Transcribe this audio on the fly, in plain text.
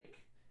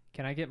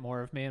Can I get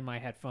more of me in my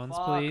headphones,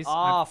 Fuck please?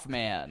 off,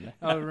 man.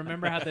 Oh,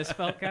 remember how this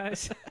felt,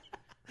 guys?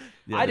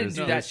 Yeah, I didn't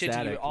there's do that shit to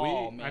you static. at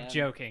all, man. I'm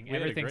joking. We had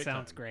a Everything great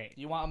sounds time. great.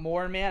 You want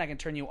more, man? I can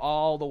turn you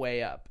all the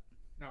way up.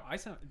 No,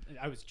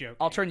 I was joking.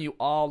 I'll turn you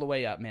all the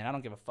way up, man. I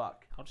don't give a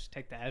fuck. I'll just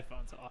take the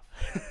headphones off.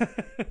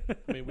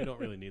 I mean, we don't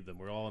really need them.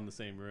 We're all in the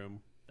same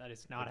room. That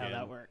is not how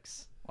that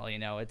works. Well,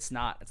 it's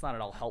not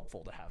at all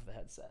helpful to have the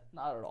headset.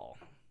 Not at all.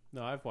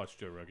 No, I've watched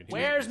Joe Rogan. He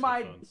Where's uses my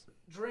headphones.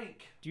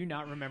 drink? Do you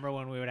not remember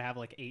when we would have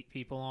like 8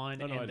 people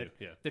on, Oh, no, and I do,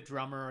 yeah. the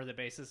drummer or the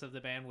bassist of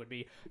the band would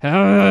be?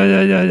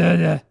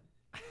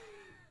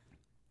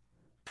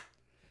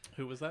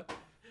 Who was that?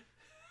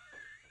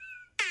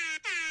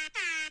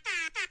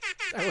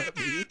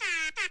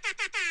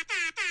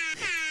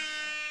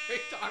 Are you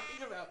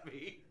talking about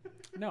me?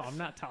 No, I'm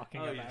not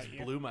talking Oh, you about just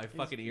you. blew my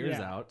fucking ears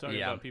yeah. out. Talking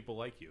Yeah. about people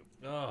like you.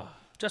 Oh,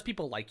 Just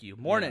people like you.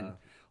 Morning. Yeah.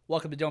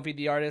 Welcome to Don't Feed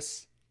the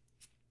Artists.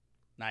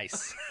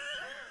 Nice.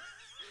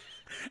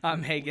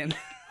 I'm Hagen.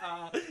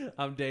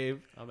 I'm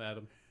Dave. I'm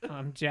Adam.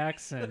 I'm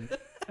Jackson.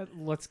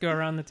 Let's go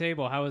around the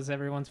table. How was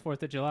everyone's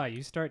 4th of July?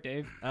 You start,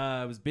 Dave.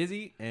 I was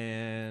busy,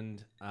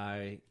 and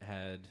I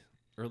had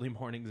early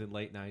mornings and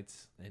late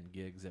nights and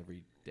gigs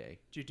every day.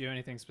 Did you do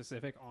anything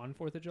specific on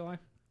 4th of July?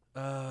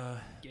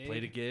 Gig?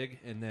 Played a gig,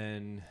 and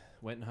then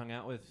went and hung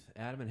out with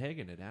Adam and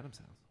Hagen at Adam's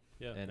house.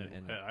 Yeah,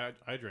 And-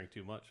 I drank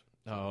too much.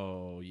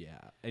 Oh, yeah.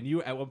 And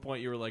you, at one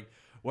point, you were like,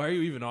 why are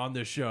you even on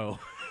this show?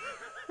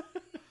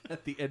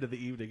 At the end of the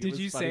evening. It Did was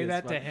you funny say as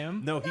that fuck. to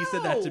him? No, he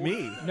said that to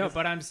me. No,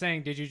 but I'm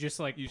saying, did you just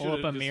like You pull up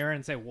should've a just- mirror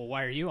and say, "Well,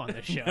 why are you on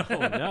this show?" Oh,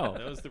 no.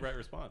 That was the right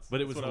response.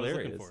 But it That's was what I was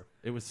hilarious. looking for.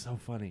 It was so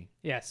funny.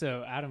 Yeah.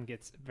 So Adam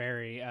gets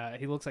very.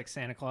 He looks like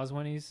Santa Claus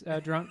when he's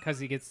drunk because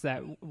he gets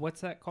that.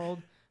 What's that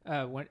called?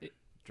 When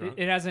Drunk?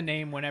 it has a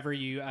name. Whenever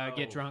you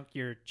get Oh. drunk,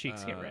 your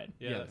cheeks get red.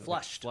 Yeah,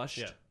 Flushed. Flushed.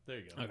 Yeah, there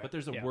you go. Okay. But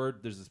there's a Yeah. word,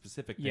 there's a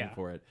specific thing Yeah.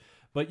 for it.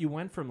 But you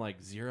went from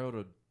like 0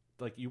 to,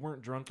 like, you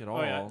weren't drunk at all.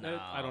 Oh, yeah. No.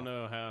 I don't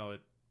know how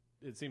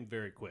it seemed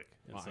very quick.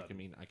 and Well,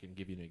 sudden. I can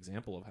give you an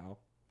example of how.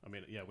 I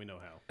mean, yeah, we know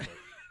how.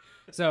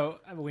 But So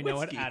we know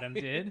what Whiskey. Adam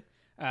did.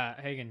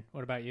 Hagen,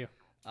 what about you?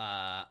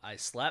 I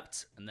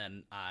slept, and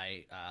then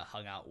I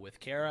hung out with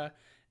Kara,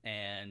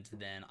 and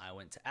then I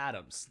went to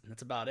Adam's.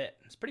 That's about it.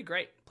 It's pretty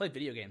great. Played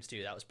video games,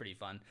 too. That was pretty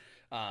fun.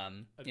 I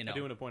do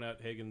want to point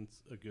out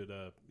Hagen's a good,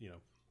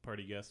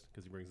 party guest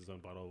because he brings his own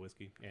bottle of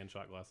whiskey and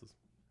shot glasses.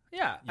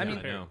 Yeah, I Yeah, mean,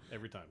 I know.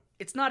 Every time.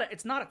 it's not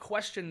a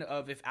question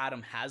of if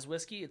Adam has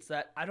whiskey. It's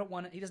that I don't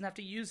want to. He doesn't have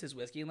to use his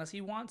whiskey unless he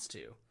wants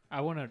to.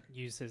 I want to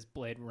use his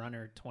Blade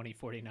Runner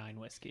 2049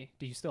 whiskey.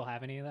 Do you still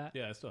have any of that?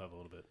 Yeah, I still have a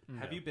little bit.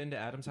 Have you been to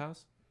Adam's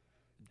house?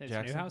 His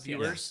Jackson? new house? Yes.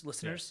 Viewers,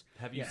 listeners,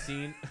 Have you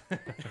seen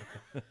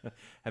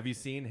Have you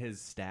seen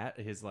his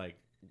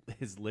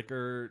his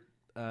liquor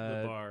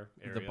The bar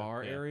area. the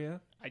bar yeah.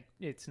 area?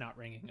 It's not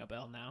ringing a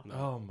bell now. No.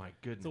 Oh my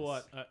goodness. So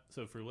what?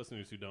 So for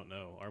listeners who don't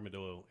know,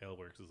 Armadillo Ale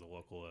Works is a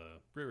local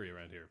brewery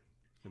around here,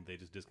 and they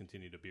just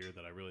discontinued a beer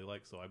that I really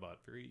like, so I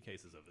bought 3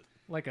 cases of it.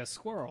 Like a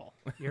squirrel.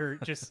 You're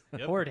just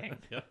Yep. hoarding.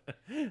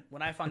 Yep.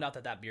 when I found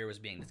out that beer was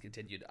being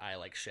discontinued, I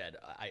shed.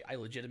 I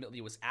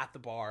legitimately was at the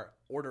bar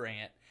ordering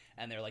it,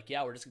 and they're like,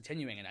 "Yeah, we're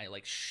discontinuing," and I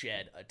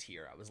shed a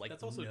tear. I was like,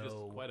 That's also no. just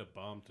quite a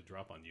bomb to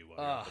drop on you while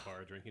you're at the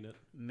bar drinking it.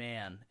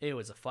 Man, it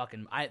was a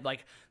fucking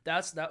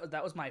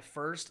that was my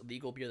first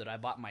legal beer that I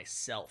bought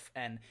myself,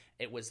 and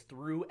it was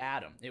through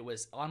Adam. It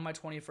was on my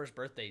 21st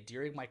birthday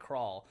during my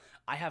crawl.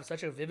 I have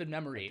such a vivid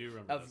memory do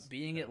remember of this.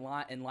 being in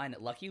line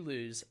at Lucky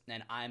Lou's,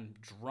 and I'm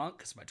drunk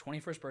because it's my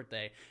 21st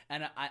birthday,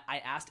 and I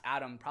asked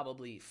Adam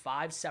probably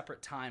 5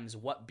 separate times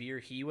what beer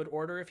he would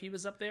order if he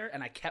was up there,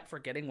 and I kept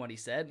forgetting what he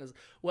said. It was,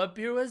 what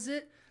beer was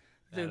it?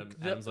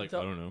 Adam's like,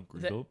 I don't know,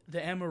 green belt?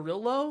 The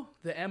Amarillo?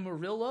 The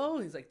Amarillo?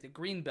 He's like, the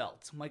green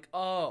belt. I'm like,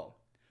 oh,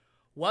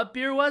 what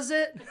beer was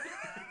it?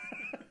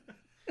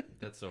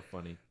 That's so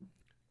funny.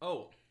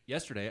 Oh,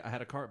 yesterday I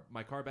had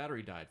my car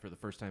battery died for the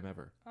first time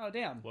ever. Oh,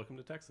 damn. Welcome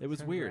to Texas. It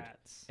was weird.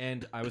 Congrats.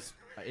 And I was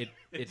it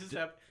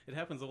It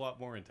happens a lot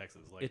more in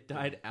Texas. Like it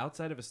died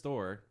outside of a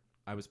store.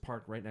 I was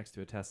parked right next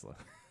to a Tesla.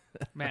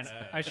 Man,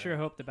 I sure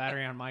hope the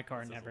battery on my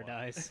car says never a lot.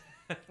 dies.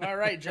 All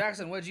right,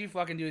 Jackson, what'd you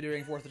fucking do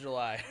during 4th of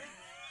July?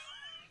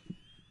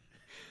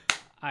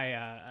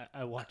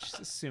 I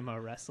watched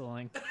sumo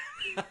wrestling.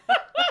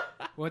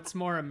 What's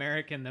more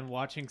American than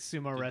watching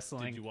sumo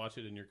wrestling? Did you watch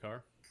it in your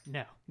car?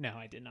 No,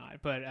 I did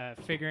not. But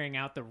figuring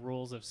out the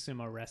rules of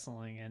sumo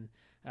wrestling, and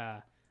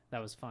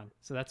that was fun.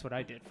 So that's what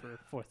I did for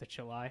 4th of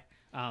July.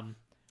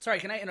 Sorry,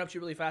 can I interrupt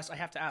you really fast? I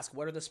have to ask,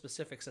 what are the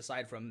specifics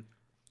aside from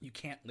you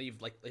can't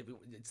leave, like,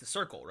 it's the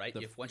circle, right?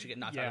 If once you get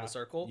knocked out of Yeah. the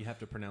circle. You have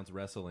to pronounce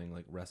wrestling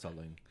like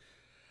wrestling.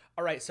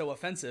 All right, so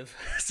offensive.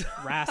 So-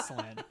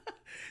 Wrestling.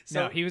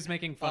 So- No, he was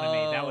making fun of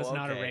me. That was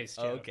not a okay, race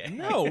joke. Okay.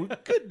 No,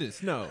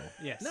 goodness, no.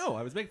 Yes. No,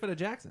 I was making fun of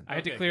Jackson. I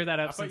had to Okay, clear that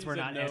I up thought since you we're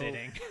said not no.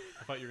 editing.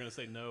 I thought you were going to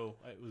say no.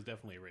 It was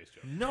definitely a race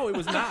joke. No, it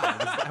was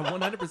not. It was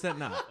 100%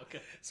 not.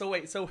 Okay. So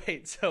wait.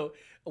 So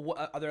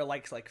are there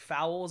like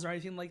fouls or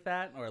anything like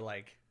that, or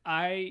like?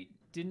 I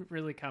didn't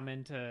really come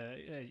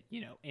into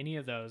any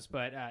of those,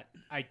 but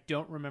I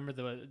don't remember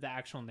the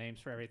actual names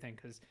for everything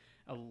because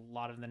a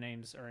lot of the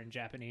names are in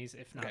Japanese,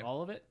 if not Okay.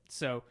 all of it.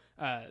 So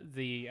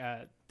the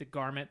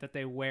garment that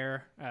they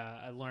wear,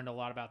 I learned a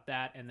lot about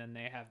that. And then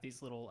they have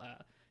these little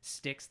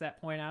sticks that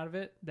point out of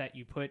it that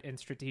you put in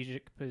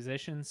strategic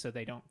positions so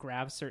they don't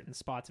grab certain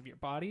spots of your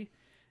body,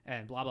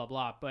 and blah blah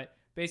blah. But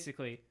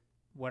basically,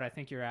 what I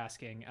think you're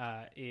asking,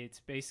 it's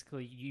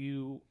basically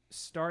you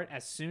start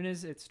as soon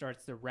as it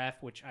starts the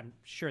ref, which I'm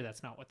sure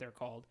that's not what they're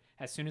called.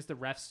 As soon as the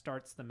ref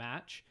starts the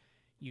match,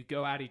 you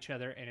go at each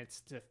other, and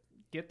it's to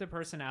get the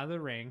person out of the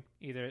ring,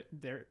 either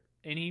their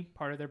any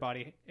part of their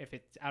body. If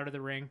it's out of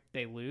the ring,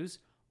 they lose,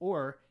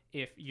 or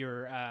if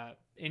you're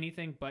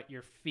anything but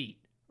your feet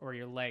or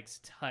your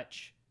legs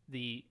touch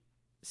the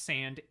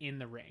sand in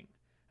the ring,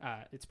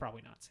 it's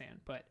probably not sand,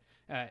 but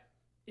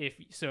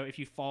if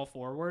you fall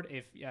forward,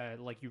 if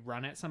like you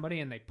run at somebody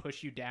and they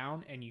push you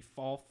down and you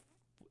fall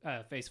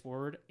face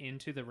forward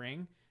into the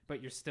ring,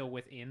 but you're still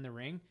within the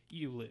ring,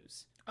 you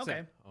lose.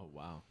 Okay. Oh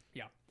wow.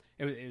 Yeah,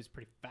 it was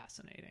pretty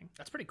fascinating.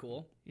 That's pretty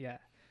cool. Yeah.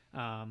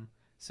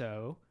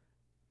 So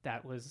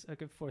that was a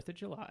good 4th of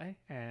July,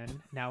 and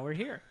now we're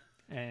here,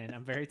 and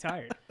I'm very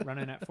tired,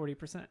 running at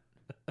 40%.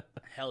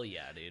 Hell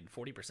yeah, dude.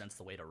 40%'s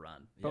the way to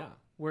run. But Yeah.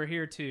 we're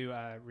here to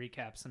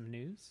recap some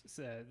news.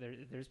 So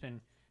there's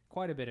been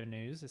quite a bit of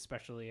news,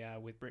 especially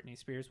with Britney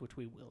Spears, which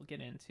we will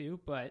get into.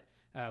 But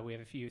we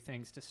have a few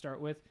things to start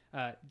with.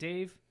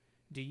 Dave,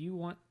 do you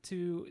want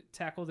to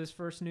tackle this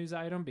first news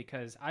item?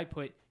 Because I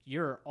put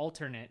your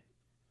alternate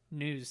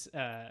news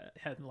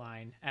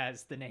headline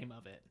as the name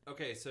of it.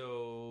 Okay,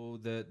 so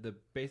the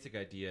basic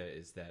idea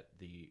is that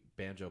the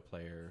banjo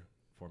player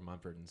for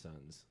Mumford and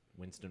Sons,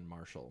 Winston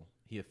Marshall,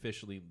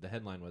 the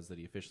headline was that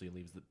he officially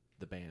leaves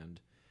the band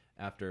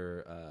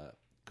after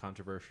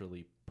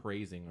controversially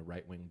praising a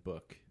right-wing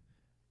book,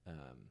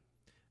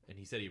 and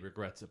he said he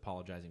regrets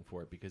apologizing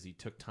for it because he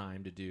took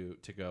time to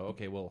go,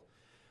 okay, well,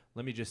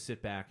 let me just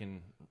sit back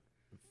and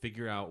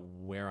figure out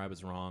where I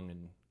was wrong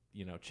and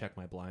check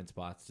my blind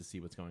spots to see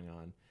what's going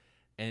on.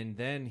 And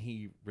then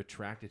he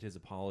retracted his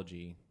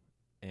apology,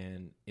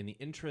 and in the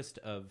interest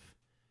of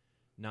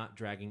not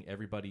dragging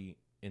everybody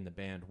in the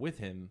band with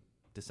him,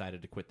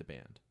 decided to quit the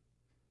band.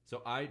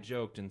 So I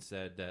joked and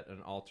said that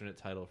an alternate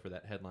title for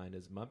that headline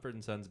is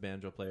Mumford & Sons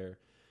banjo player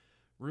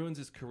ruins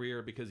his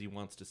career because he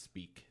wants to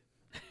speak.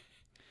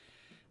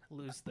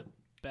 Lose the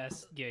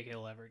best gig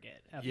he'll ever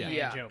get. A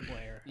Yeah. banjo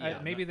player. Yeah.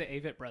 Maybe the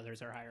Avett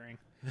brothers are hiring.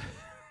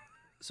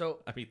 So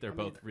I mean, they're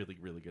both really,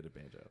 really good at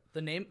banjo.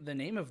 the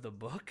name of the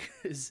book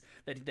is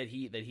that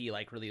he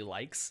like really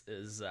likes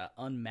is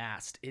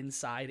Unmasked: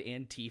 Inside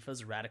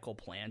Antifa's Radical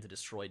Plan to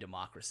Destroy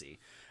Democracy.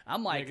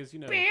 I'm like, 'cause,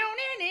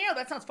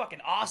 that sounds fucking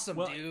awesome,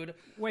 dude.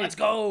 Wait, Let's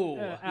go.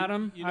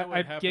 Adam, You know what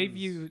I gave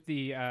happens- you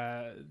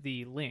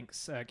the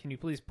links. Can you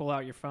please pull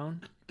out your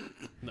phone?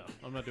 No,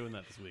 I'm not doing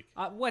that this week.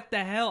 What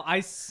the hell?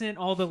 I sent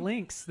all the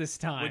links this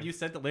time. When you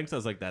sent the links, I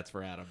was like, that's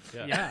for Adam.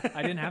 yeah,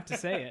 I didn't have to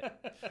say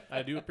it.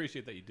 I do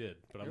appreciate that you did,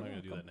 but I'm not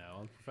going to do that now.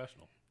 I'm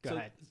professional. Go So-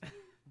 ahead.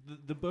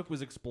 The book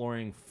was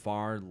exploring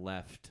far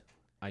left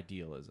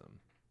idealism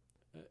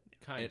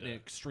Kind and of.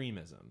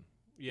 extremism.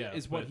 Yeah,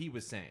 is what but- he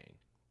was saying.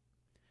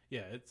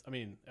 Yeah,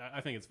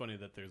 I think it's funny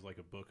that there's like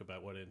a book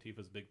about what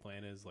Antifa's big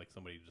plan is. Like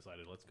somebody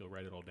decided, let's go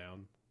write it all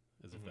down,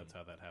 as if that's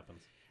how that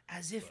happens.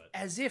 As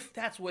if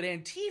that's what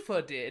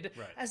Antifa did.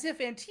 Right. As if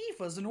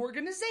Antifa's an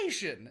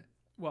organization.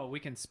 Well,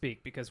 we can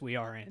speak because we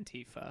are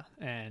Antifa,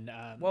 and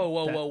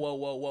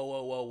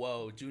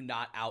Whoa! Do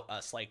not out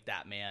us like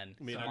that, man.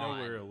 I mean, Come I know on.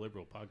 we're a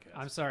liberal podcast.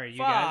 I'm sorry, you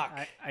Fuck.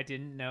 guys. I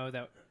didn't know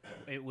that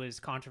it was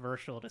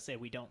controversial to say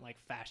we don't like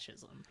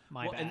fascism.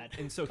 My Well, bad.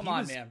 and so Come he on,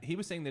 was, man. he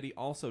was saying that he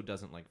also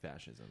doesn't like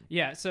fascism.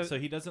 yeah. So So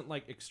he doesn't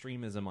like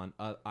extremism on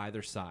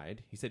either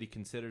side. He said he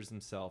considers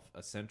himself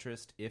a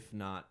centrist, if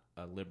not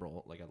a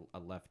liberal, like a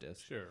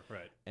leftist. Sure,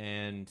 right.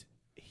 And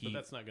But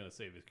that's not going to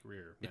save his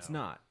career. it's now.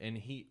 not. And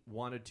he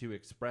wanted to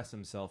express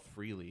himself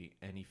freely,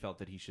 and he felt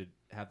that he should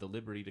have the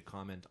liberty to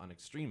comment on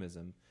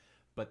extremism,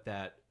 but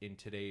that in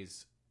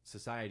today's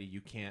society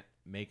you can't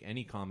make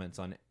any comments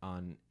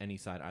on any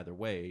side either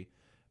way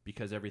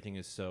because everything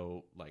is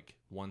so like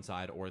one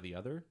side or the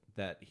other,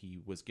 that he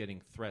was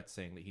getting threats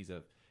saying that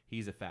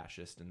he's a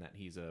fascist and that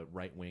he's a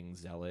right-wing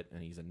zealot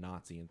and he's a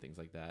Nazi and things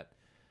like that.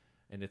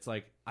 And it's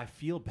like, I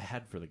feel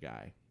bad for the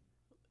guy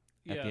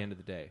at Yeah. the end of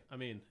the day. I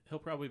mean, he'll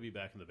probably be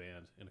back in the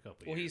band in a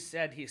couple of Well, he years.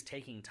 said he's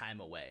taking time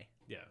away.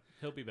 Yeah,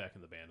 he'll be back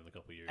in the band in a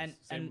couple of years. And-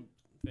 Same and-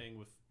 thing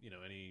with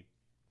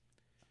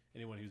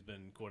anyone who's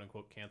been quote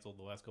unquote canceled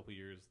the last couple of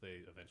years.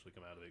 They eventually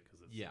come out of it because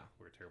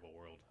we're a terrible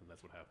world, and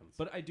that's what happens.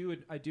 But I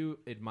do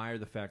admire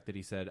the fact that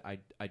he said,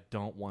 I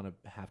don't want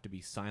to have to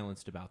be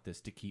silenced about this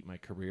to keep my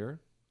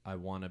career. I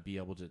want to be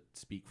able to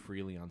speak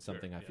freely on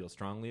something I feel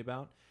strongly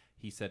about.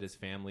 He said his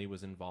family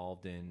was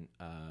involved in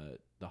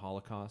the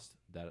Holocaust,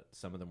 that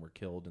some of them were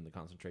killed in the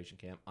concentration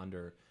camp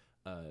under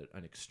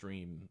an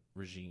extreme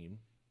regime.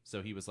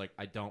 So he was like,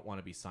 I don't want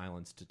to be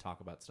silenced to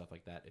talk about stuff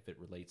like that if it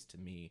relates to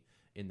me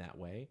in that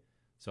way.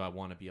 So I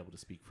want to be able to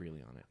speak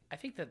freely on it. I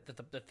think that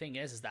the thing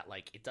is that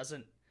like it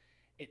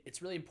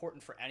it's really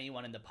important for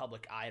anyone in the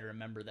public eye to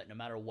remember that no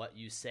matter what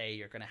you say,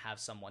 you're going to have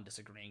someone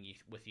disagreeing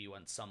with you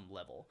on some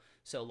level.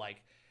 So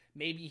like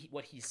maybe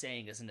what he's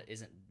saying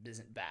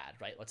isn't bad,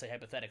 right? Let's say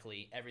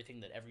hypothetically, everything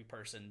that every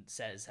person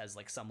says has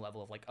like some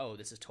level of like, oh,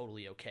 this is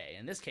totally okay.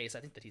 In this case, I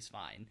think that he's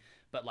fine,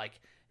 but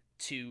like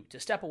to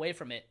step away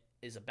from it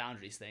is a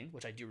boundaries thing,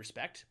 which I do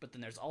respect. But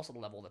then there's also the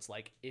level that's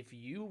like, if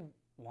you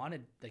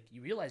wanted, like,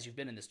 you realize you've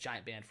been in this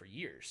giant band for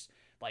years,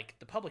 like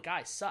the public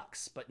eye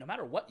sucks, but no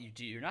matter what you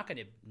do, you're not going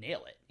to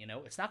nail it. You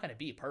know, it's not going to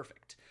be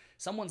perfect.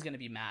 Someone's going to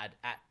be mad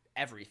at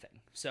everything.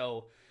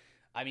 So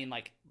I mean,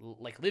 like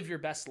live your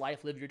best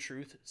life, live your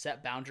truth,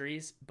 set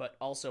boundaries, but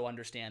also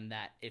understand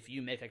that if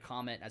you make a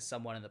comment as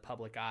someone in the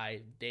public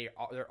eye, there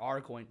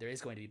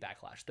is going to be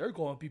backlash. There's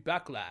going to be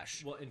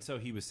backlash. Well, and so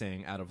he was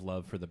saying, out of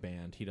love for the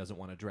band, he doesn't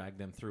want to drag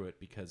them through it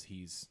because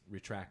he's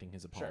retracting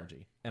his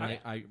apology. Sure. And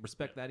I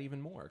respect that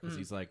even more because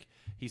he's like,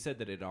 he said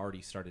that it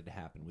already started to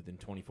happen within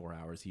 24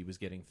 hours. He was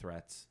getting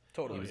threats.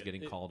 Totally, he was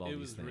getting called all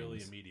these things. It was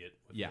really immediate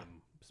with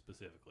him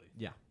specifically.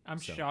 Yeah. I'm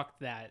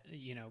shocked that,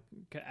 you know,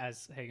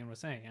 as Hagen was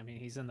saying, I mean,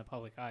 he's in the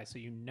public eye, so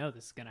you know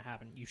this is going to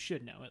happen. You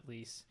should know at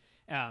least.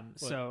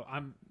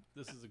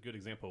 This is a good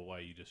example of why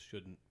you just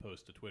shouldn't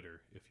post to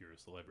Twitter if you're a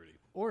celebrity.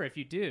 Or if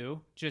you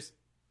do, just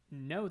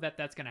know that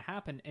that's going to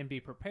happen and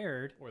be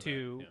prepared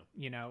to,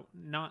 you know,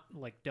 not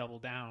like double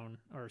down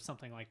or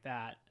something like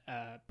that,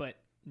 but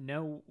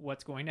know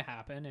what's going to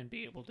happen and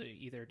be able to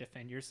either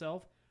defend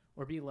yourself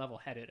or be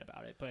level-headed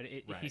about it. But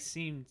he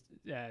seemed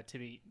to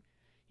be,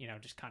 you know,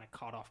 just kind of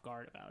caught off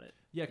guard about it.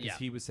 Yeah, because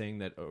he was saying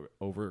that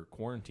over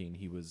quarantine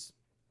he was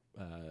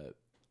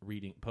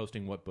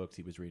posting what books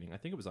he was reading. I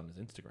think it was on his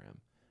Instagram,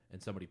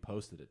 and somebody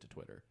posted it to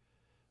Twitter.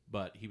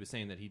 But he was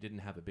saying that he didn't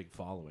have a big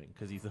following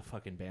because he's a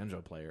fucking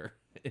banjo player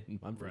in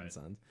Mumford &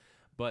 Sons.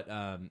 But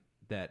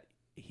that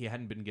he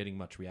hadn't been getting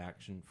much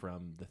reaction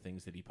from the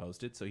things that he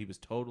posted, so he was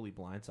totally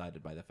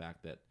blindsided by the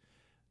fact that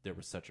there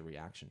was such a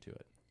reaction to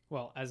it.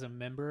 Well, as a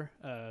member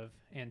of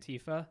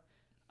Antifa,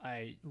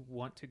 I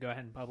want to go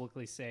ahead and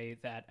publicly say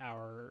that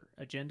our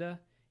agenda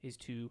is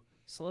to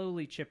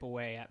slowly chip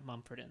away at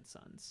Mumford &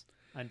 Sons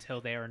until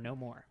they are no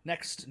more.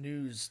 Next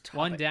news topic.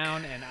 One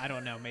down, and I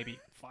don't know, maybe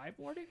 5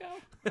 more to go?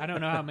 I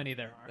don't know how many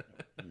there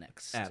are.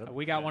 Next.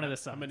 We got one of the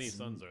sons. How many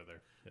sons are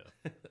there?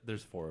 Yeah.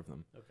 There's 4 of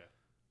them. Okay.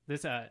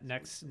 This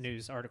next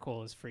news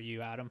article is for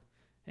you, Adam.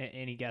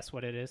 Any guess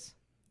what it is?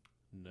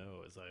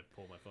 No, as I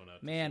pull my phone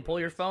out. Man, pull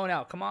your phone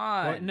out. Come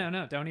on. Well,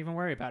 no, don't even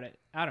worry about it.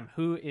 Adam,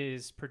 who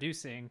is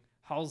producing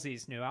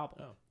Halsey's new album?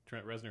 Oh,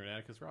 Trent Reznor and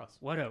Atticus Ross.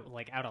 What a,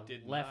 like, out of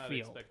Did left not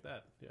field. Expect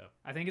that. Yeah.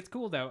 I think it's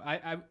cool, though.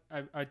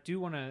 I do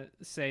want to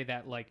say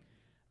that, like,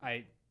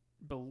 I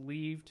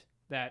believed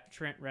that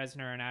Trent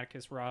Reznor and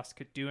Atticus Ross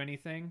could do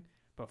anything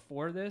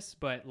before this,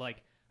 but,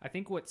 like, I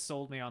think what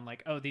sold me on,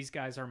 like, oh, these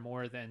guys are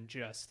more than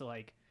just,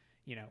 like,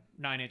 you know,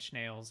 9 Inch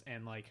Nails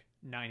and, like,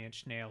 9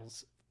 Inch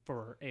Nails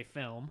for a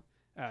film,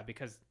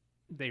 because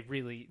they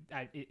really,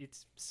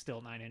 it's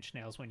still 9 Inch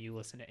Nails when you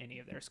listen to any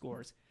of their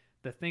scores.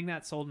 The thing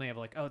that sold me of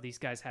like, oh, these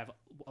guys have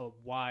a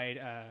wide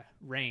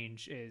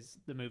range is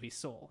the movie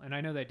Soul. And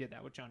I know they did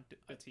that with John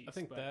Batiste. I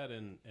think that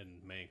and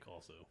Mank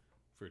also,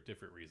 for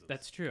different reasons.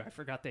 That's true. I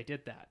forgot they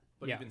did that.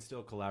 But even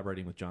still,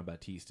 collaborating with John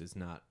Batiste is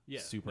not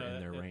super in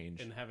their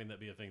range. And having that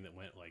be a thing that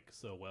went like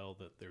so well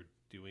that they're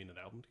doing an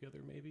album together,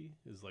 maybe,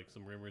 is like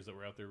some rumors that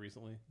were out there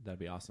recently. That'd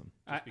be awesome.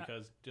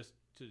 Just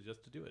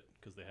to do it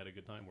because they had a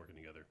good time working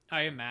together.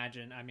 I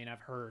imagine. I mean,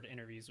 I've heard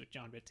interviews with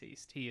John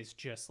Batiste. He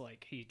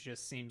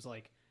just seems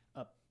like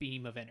a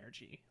beam of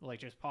energy, like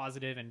just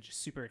positive and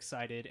just super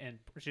excited and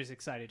just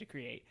excited to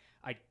create.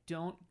 I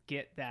don't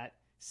get that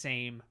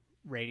same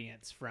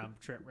radiance from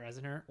Trent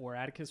Reznor or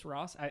Atticus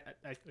Ross. I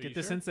get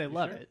the sense they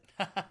love it.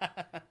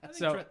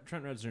 So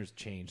Trent Reznor's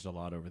changed a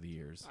lot over the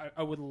years.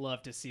 I would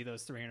love to see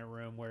those 3 in a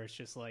room where it's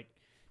just like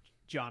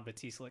John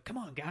Batiste, like, come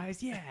on,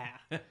 guys, yeah.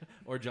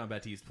 Or John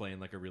Batiste playing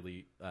like a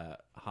really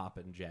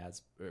hoppin'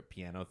 jazz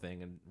piano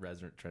thing, and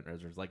Trent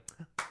Reznor's like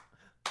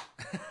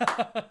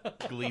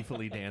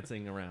gleefully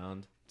dancing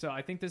around. So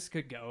I think this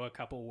could go a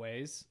couple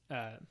ways.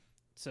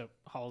 So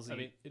Halsey, I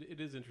mean, it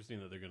is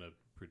interesting that they're going to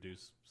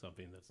produce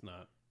something that's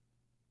not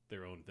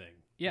their own thing.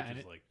 Yeah,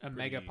 and like a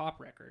mega pop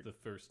record. The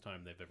first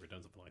time they've ever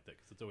done something like that,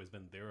 because it's always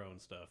been their own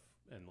stuff.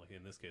 And like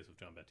in this case with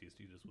John Batiste,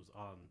 he just was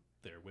on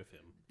there with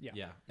him.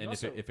 Yeah. And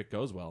also, if it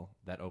goes well,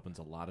 that opens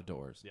a lot of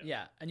doors.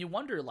 Yeah, and you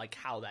wonder like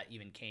how that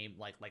even came,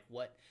 what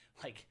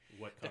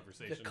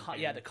conversation?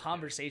 The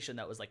conversation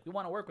that was like, we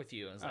want to work with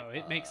you. And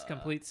it makes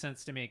complete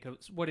sense to me.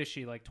 'Cause what is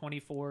she, like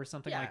 24 or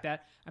something like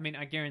that? I mean,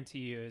 I guarantee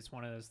you, it's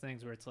one of those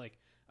things where it's like,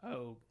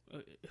 oh,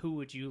 who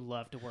would you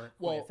love to work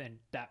with? And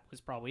that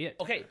was probably it.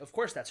 Okay, of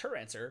course that's her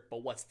answer,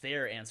 but what's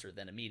their answer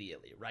then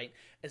immediately, right?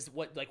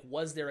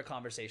 Was there a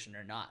conversation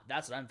or not?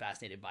 That's what I'm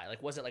fascinated by.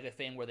 Like, was it like a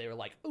thing where they were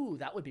like, ooh,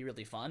 that would be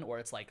really fun? Or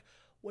it's like,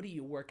 what are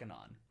you working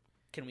on?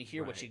 Can we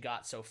hear what you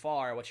got so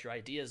far, what your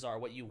ideas are,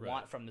 what you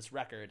want from this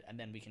record, and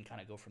then we can kind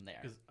of go from there?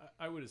 Because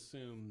I would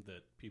assume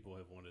that people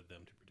have wanted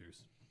them to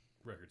produce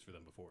records for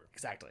them before.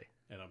 Exactly.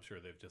 And I'm sure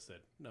they've just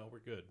said, no, we're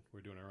good.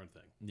 We're doing our own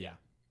thing. Yeah.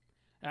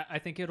 I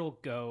think it'll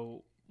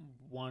go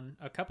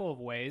a couple of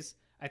ways.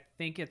 I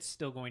think it's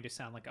still going to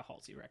sound like a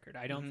Halsey record.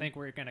 I don't think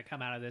we're going to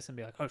come out of this and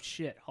be like, oh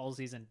shit,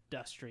 Halsey's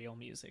industrial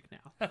music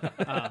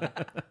now.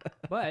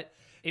 But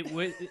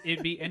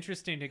it'd be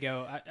interesting to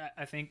go.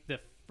 I think the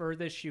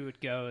furthest you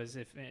would go is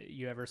if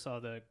you ever saw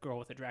the Girl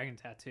with the Dragon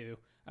Tattoo,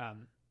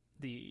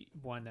 the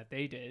one that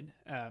they did.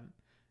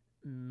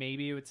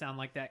 Maybe it would sound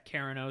like that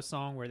Karen O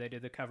song where they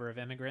did the cover of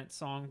Immigrant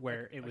Song,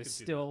 where it was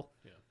still,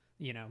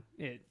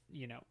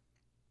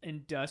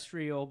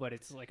 industrial, but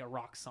it's like a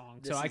rock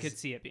song. So I could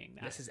see it being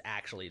that. This is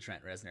actually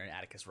Trent Reznor and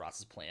Atticus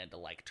Ross's plan to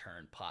like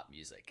turn pop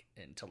music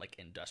into like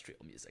industrial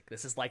music.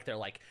 This is like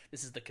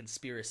this is the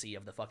conspiracy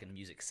of the fucking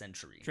music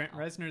century. Trent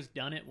Reznor's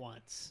done it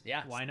once.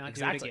 Yeah, why not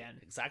exactly, do it again?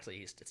 Exactly.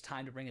 It's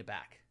time to bring it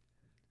back.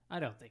 I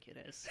don't think it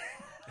is.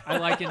 I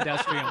like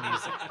industrial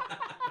music.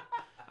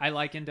 I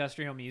like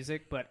industrial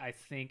music, but I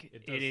think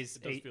it does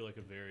feel like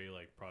a very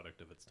like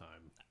product of its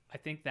time. I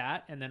think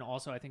that, and then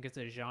also I think it's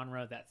a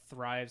genre that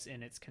thrives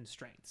in its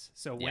constraints.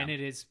 So when it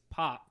is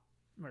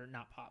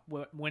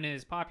when it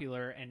is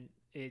popular and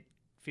it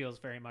feels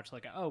very much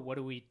like, oh, what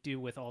do we do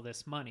with all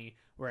this money?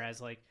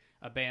 Whereas like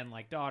a band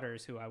like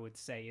Daughters, who I would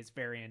say is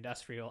very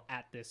industrial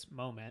at this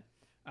moment,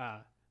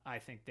 I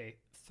think they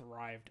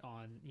thrived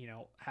on,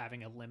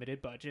 having a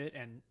limited budget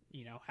and,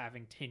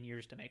 having 10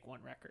 years to make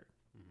one record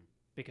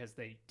because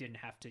they didn't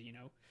have to,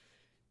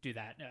 do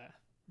that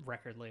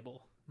record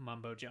label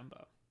mumbo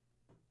jumbo.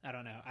 I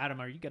don't know.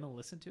 Adam, are you going to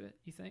listen to it,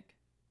 you think?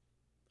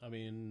 I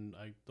mean,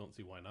 I don't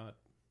see why not.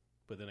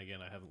 But then again,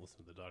 I haven't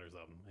listened to the Daughters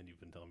album, and you've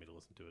been telling me to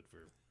listen to it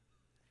for...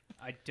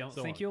 I don't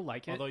think you'll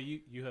like it. Although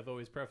you have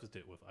always prefaced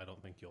it with, I don't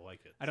think you'll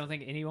like it. I don't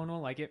think anyone will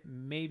like it.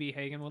 Maybe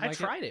Hagen will like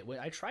it.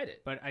 I tried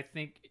it. But I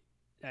think...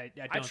 I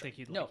don't think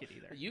you'd like it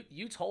either.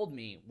 You told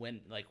me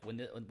when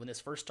this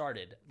first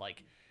started,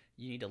 like,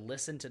 you need to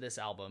listen to this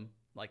album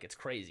like it's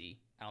crazy.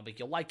 I don't think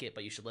you'll like it,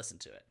 but you should listen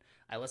to it.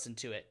 I listened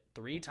to it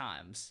 3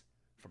 times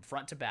from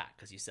front to back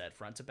because you said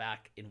front to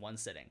back in one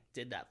sitting.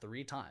 Did that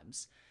 3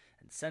 times.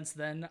 And since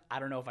then, I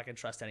don't know if I can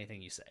trust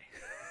anything you say.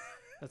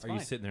 That's Are fine.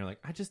 you sitting there like,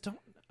 I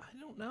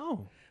don't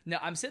know. No,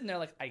 I'm sitting there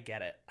like, I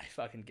get it. I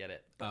fucking get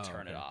it. But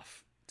turn it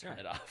off. Turn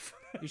it off.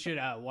 You should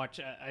watch.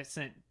 I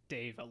sent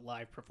Dave a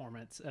live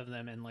performance of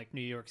them in like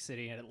New York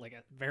City at like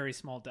a very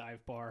small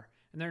dive bar.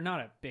 And they're not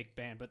a big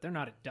band, but they're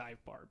not a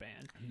dive bar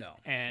band. No.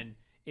 And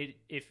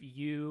if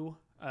you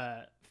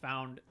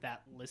found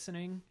that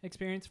listening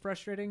experience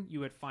frustrating, you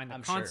would find the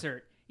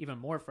concert even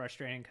more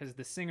frustrating because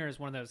the singer is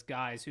one of those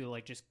guys who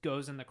like just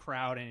goes in the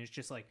crowd and is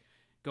just like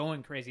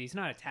going crazy. He's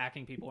not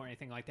attacking people or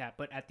anything like that.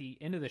 But at the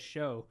end of the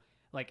show,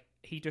 like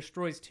he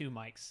destroys 2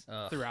 mics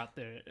throughout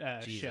the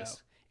show.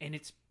 And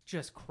it's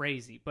just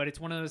crazy. But it's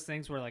one of those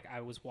things where like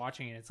I was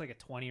watching it. It's like a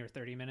 20 or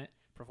 30 minute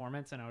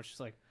performance. And I was just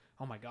like,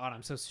 oh my God,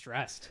 I'm so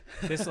stressed.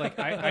 This like,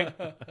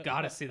 I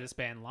gotta see this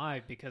band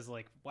live because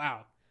like,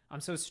 wow,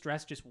 I'm so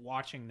stressed just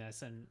watching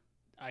this. And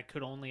I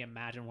could only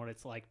imagine what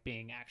it's like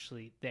being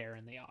actually there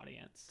in the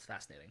audience. It's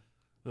fascinating.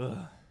 Ugh.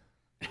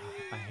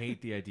 I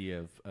hate the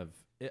idea of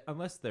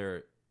unless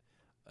they're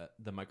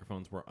the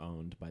microphones were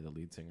owned by the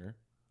lead singer.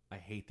 I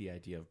hate the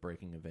idea of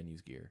breaking a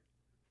venue's gear.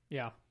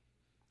 Yeah,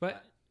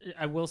 but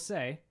I will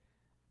say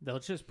they'll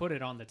just put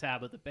it on the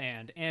tab of the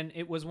band, and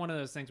it was one of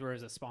those things where it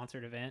was a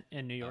sponsored event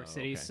in New York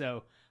City. Okay.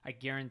 So I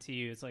guarantee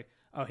you, it's like,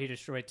 oh, he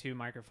destroyed 2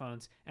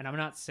 microphones, and I'm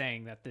not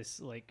saying that this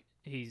like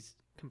he's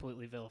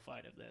completely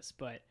vilified of this,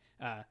 but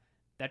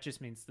that just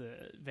means the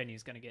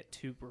venue's going to get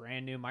 2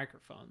 brand new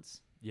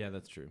microphones. Yeah,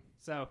 that's true.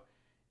 So,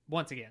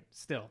 once again,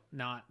 still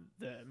not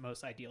the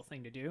most ideal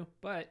thing to do,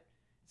 but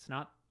it's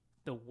not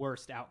the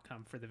worst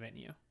outcome for the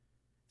venue.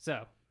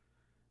 So,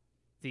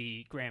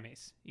 the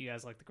Grammys. You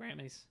guys like the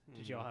Grammys?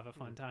 Did you all have a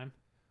fun time?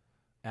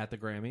 At the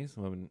Grammys,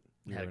 when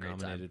we Had a were great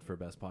nominated for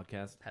Best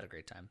Podcast, Had a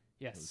great time.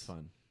 Yes. it was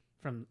fun.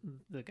 From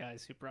the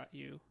guys who brought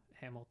you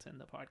Hamilton,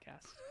 the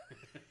podcast.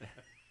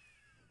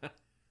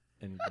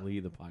 And Glee,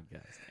 the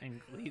podcast.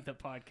 And Glee, the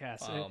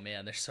podcast. Oh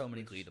man, there's so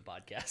many Glee the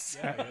podcasts.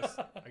 Yeah,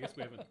 I guess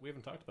we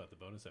haven't talked about the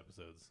bonus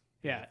episodes.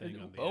 Yeah.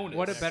 Bonus.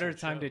 What a better actual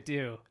time show. to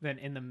do than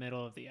in the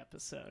middle of the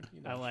episode.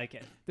 I like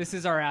it. This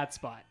is our ad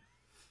spot.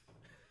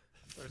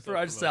 For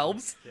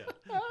ourselves.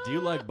 Yeah. Do you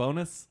like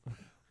bonus?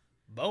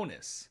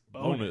 Bonus.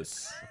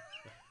 Bonus.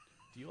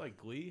 Do you like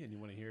Glee and you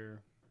want to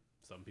hear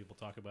some people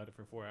talk about it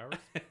for 4 hours?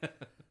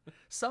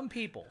 Some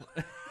people.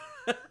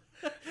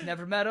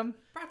 Never met them.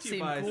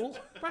 Seem cool.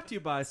 Brought to you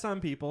by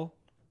some people.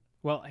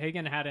 Well,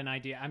 Hagen had an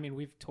idea. I mean,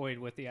 we've toyed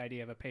with the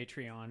idea of a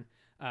Patreon,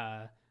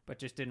 but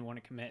just didn't want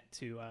to commit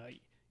to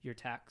your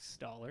tax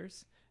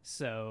dollars.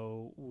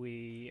 So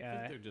we...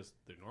 I think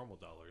they're normal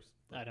dollars.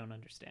 I don't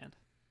understand.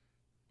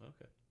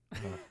 Okay.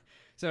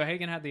 So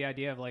Hagen had the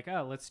idea of like,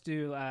 oh, let's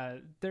do.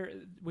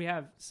 We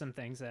have some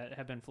things that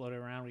have been floated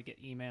around. We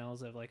get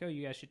emails of like, oh,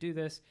 you guys should do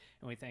this,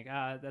 and we think,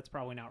 that's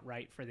probably not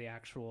right for the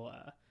actual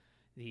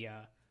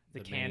the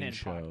canon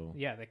show.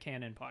 the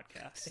canon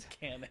podcast.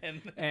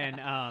 Canon.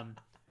 And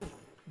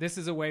this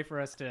is a way for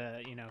us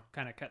to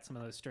kind of cut some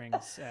of those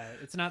strings.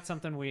 It's not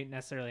something we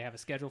necessarily have a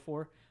schedule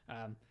for.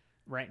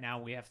 Right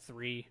now we have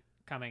 3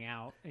 coming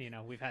out.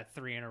 We've had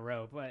 3 in a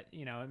row, but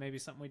it may be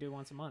something we do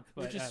once a month.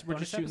 But We're just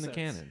bonus shooting the episodes.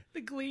 cannon.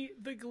 The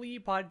Glee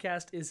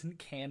podcast isn't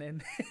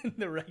canon in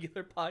the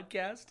regular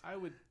podcast. I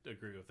would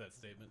agree with that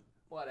statement.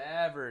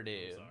 Whatever,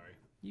 dude. I'm sorry.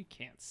 You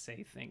can't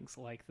say things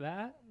like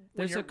that.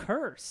 When There's a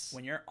curse.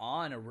 When you're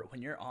on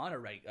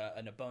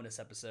a bonus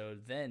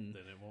episode, then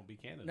Then it won't be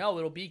canon. no,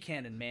 it'll be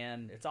canon,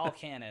 man. It's all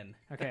canon.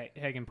 Okay,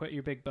 Hagen, put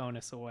your big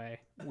bonus away.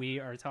 We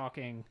are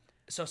talking.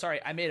 So sorry,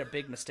 I made a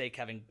big mistake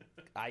having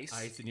ice.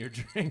 Ice in your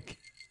drink.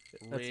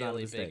 That's not a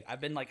Really mistake.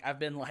 big. I've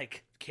been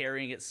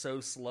carrying it so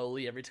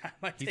slowly every time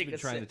I He's take been a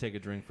trying sip. to take a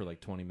drink for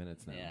like 20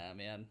 minutes now. Yeah,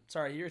 man.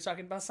 Sorry, you were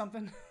talking about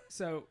something?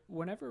 So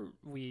whenever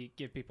we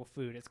give people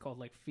food, it's called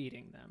like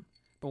feeding them.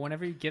 But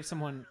whenever you give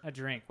someone a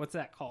drink, what's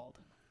that called?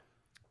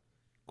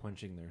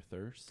 Quenching their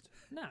thirst.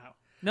 No,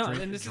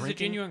 Drink- and this is a drinking?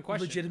 genuine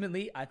question.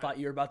 Legitimately, I thought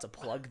you were about to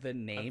plug the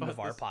name of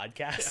our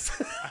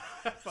podcast.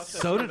 I thought that's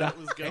So where did that I.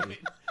 was going.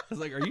 I was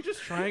like, are you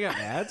just trying out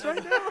ads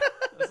right now? I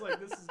was like,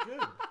 this is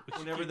good.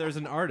 Whenever there's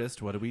an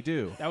artist, what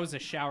do? That was a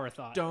shower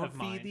thought. Don't of feed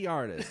mine. the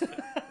artist.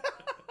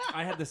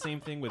 I had the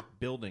same thing with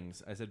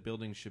buildings. I said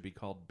buildings should be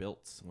called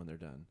builts when they're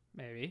done.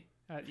 Maybe,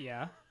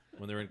 yeah.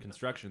 When they're in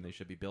construction, they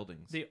should be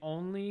buildings.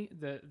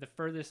 The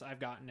furthest I've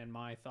gotten in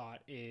my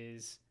thought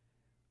is,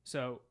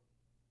 so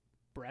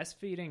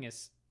breastfeeding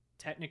is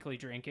technically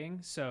drinking,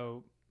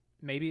 so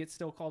maybe it's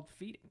still called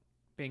feeding,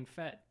 being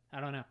fed.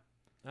 I don't know.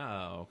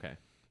 Oh, okay.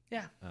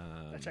 Yeah,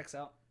 that checks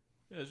out.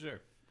 Yeah,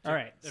 sure. All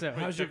right, so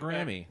How's your check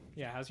back. Grammy?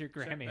 yeah, how's your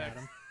Grammy, back.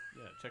 Adam?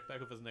 Yeah, check back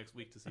with us next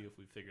week to see if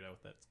we figured out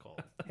what that's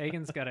called.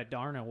 Hagen's got a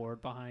darn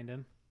award behind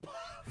him.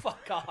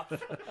 Fuck off.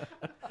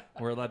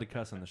 We're allowed to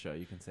cuss on the show.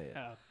 You can say it.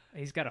 Oh,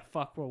 he's got a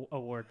fuck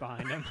award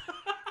behind him.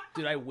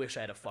 Dude, I wish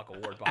I had a fuck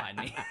award behind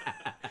me.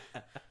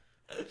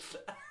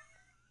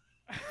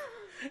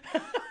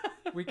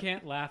 We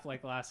can't laugh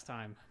like last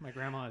time. My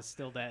grandma is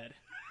still dead.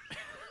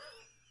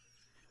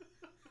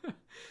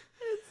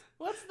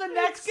 What's the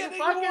next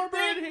fucking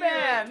thing,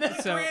 man?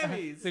 So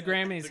Grammys. the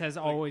Grammys has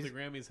always the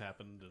Grammys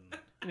happened,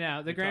 and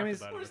yeah the we talked Grammys.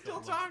 about it We're a still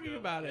couple months talking ago.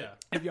 about it.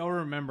 Yeah. If y'all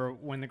remember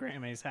when the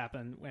Grammys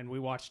happened, when we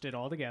watched it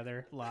all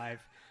together live,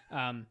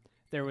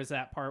 there was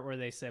that part where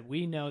they said,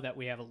 we know that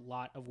we have a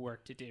lot of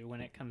work to do when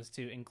it comes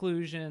to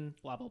inclusion,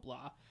 blah, blah,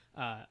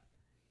 blah.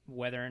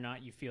 Whether or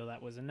not you feel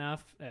that was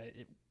enough,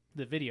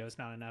 the video is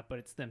not enough, but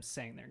it's them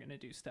saying they're going to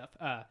do stuff.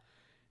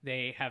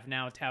 They have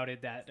now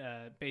touted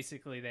that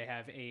basically they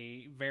have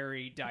a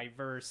very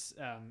diverse,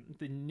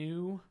 the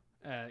new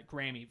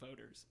Grammy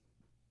voters,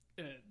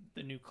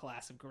 the new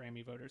class of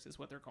Grammy voters is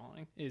what they're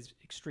calling, is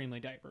extremely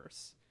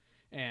diverse.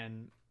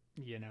 And,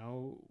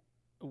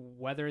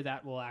 whether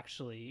that will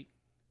actually,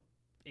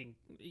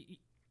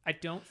 I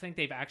don't think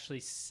they've actually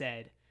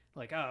said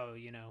like, oh,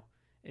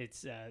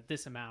 it's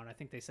this amount. I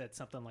think they said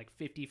something like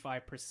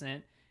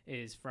 55%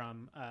 is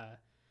from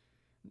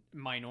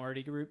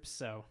minority groups.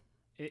 So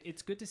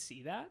it's good to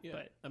see that. Yeah,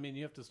 But I mean,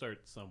 you have to start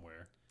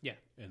somewhere. yeah,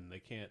 And they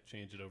can't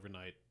change it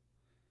overnight.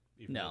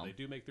 Even No. though they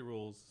do make the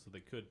rules, so they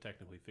could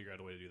technically figure out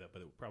a way to do that,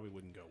 but it probably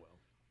wouldn't go well.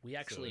 We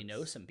actually it's-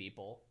 know some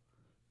people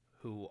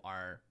who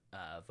are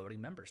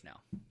voting members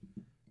now.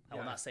 I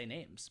will Yeah. not say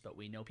names, but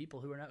we know people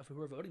who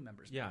are voting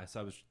members. Yeah, now.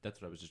 so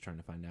that's what I was just trying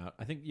to find out.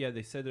 I think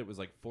they said that it was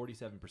like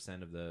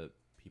 47% of the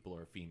people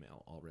are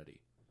female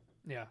already.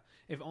 yeah.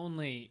 If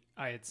only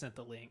I had sent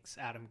the links,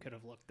 Adam could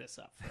have looked this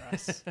up for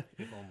us.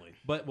 If only.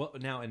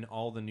 But now, and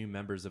all the new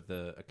members of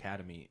the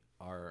academy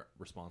are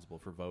responsible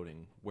for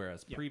voting,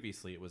 whereas Yep.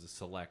 previously it was a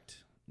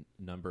select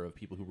number of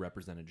people who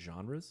represented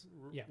genres.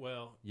 Yeah.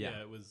 Well,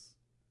 Yeah. it was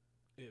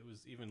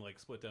even like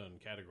split down in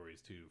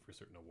categories too for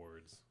certain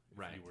awards. If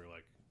Right. you were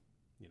like,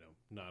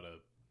 not a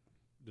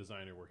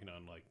designer working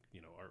on like,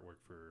 artwork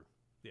for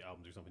the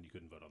albums or something, you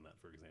couldn't vote on that,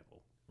 for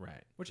example.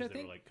 Right. Which I They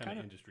think were like kind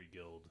of industry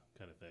guild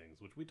kind of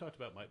things, which we talked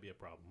about might be a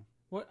problem.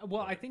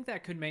 Well, I think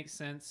that could make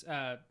sense,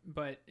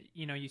 but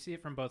you see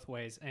it from both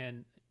ways,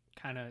 and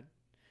kind of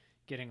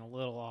getting a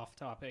little off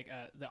topic.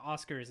 The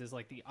Oscars is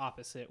like the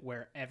opposite,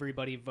 where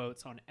everybody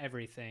votes on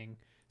everything.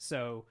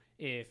 So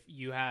if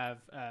you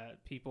have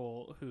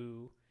people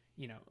who,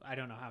 I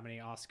don't know how many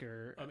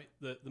Oscar. I mean,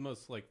 the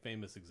most like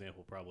famous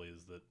example probably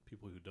is that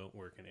people who don't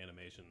work in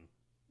animation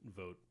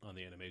vote on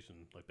the animation,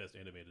 like best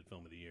animated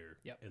film of the year.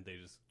 Yep. And they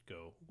just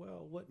go,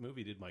 well, what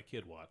movie did my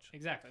kid watch?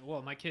 Exactly.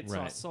 Well, my kid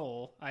saw Right.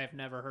 Soul. I have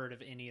never heard of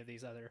any of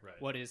these other.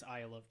 Right. What is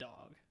Isle of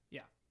Dog?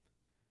 Yeah.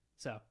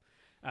 So,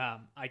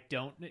 I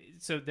don't.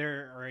 So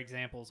there are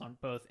examples on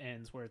both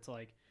ends where it's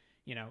like,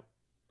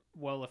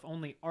 well, if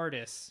only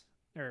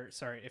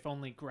if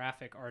only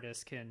graphic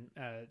artists can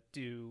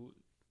do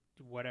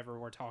whatever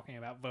we're talking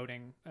about,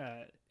 voting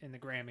in the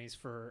Grammys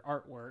for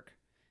artwork,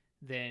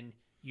 then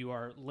you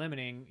are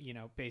limiting,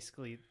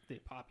 basically the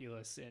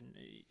populace, and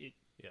it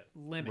Yeah.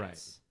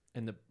 limits.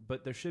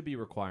 But there should be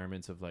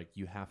requirements of like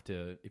you have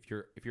to if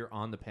you're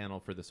on the panel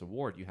for this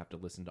award, you have to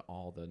listen to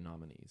all the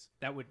nominees.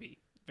 That would be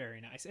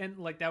very nice, and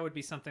like that would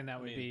be something that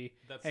would mean, be,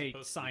 that's hey,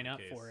 supposed to sign be the up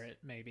case. for it,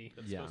 maybe.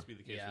 That's Yeah. supposed to be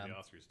the case Yeah. for the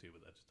Oscars too,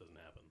 but that just doesn't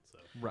happen. So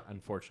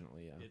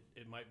Unfortunately, yeah.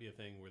 it might be a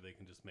thing where they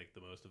can just make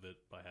the most of it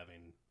by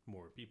having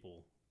more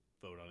people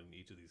vote on in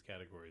each of these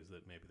categories,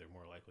 that maybe they're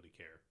more likely to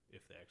care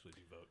if they actually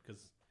do vote.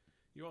 Because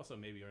you also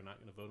maybe are not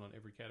going to vote on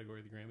every category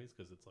of the Grammys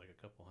because it's like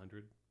a couple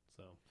hundred.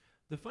 So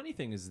The funny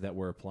thing is that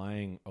we're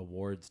applying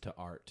awards to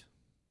art.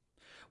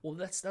 Well,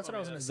 that's what I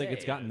was going to It's say. like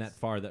it's gotten that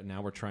far that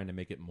now we're trying to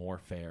make it more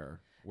fair,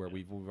 where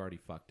we've already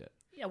fucked it.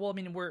 Yeah, well, I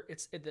mean,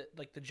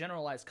 like the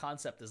generalized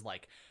concept is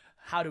like,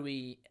 how do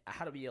we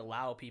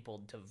allow people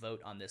to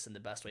vote on this in the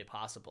best way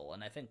possible?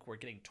 And I think we're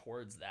getting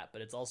towards that,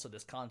 but it's also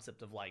this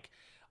concept of like,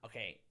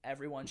 okay,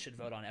 everyone should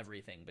vote on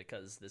everything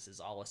because this is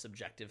all a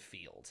subjective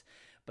field.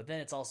 But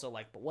then it's also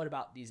like, but what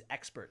about these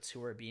experts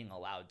who are being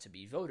allowed to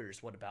be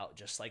voters? What about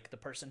just like the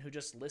person who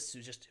just lists,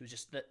 who's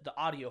just the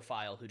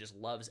audiophile who just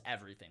loves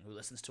everything, who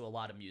listens to a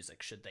lot of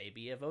music? Should they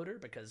be a voter?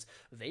 Because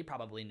they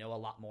probably know a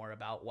lot more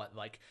about what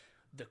like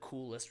the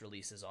coolest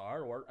releases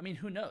are, or I mean,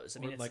 who knows?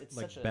 I mean, it's like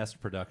such a, best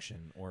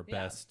production or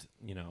Yeah. best,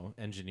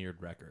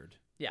 engineered record.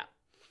 yeah.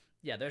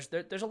 There's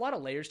a lot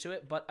of layers to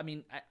it, but I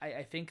mean,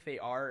 I think they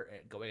are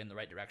going in the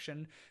right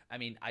direction. I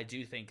mean, I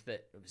do think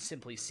that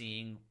simply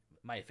seeing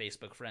my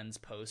Facebook friends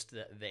post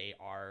that they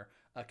are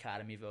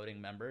Academy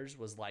voting members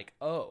was like,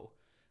 oh,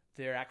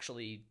 they're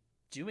actually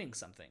doing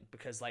something,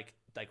 because like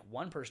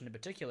one person in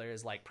particular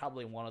is like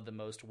probably one of the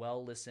most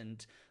well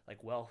listened,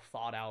 like well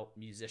thought out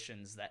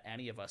musicians that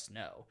any of us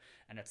know,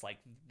 and it's like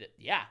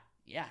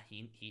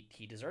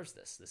he deserves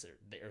this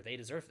or they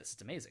deserve this.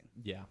 It's amazing.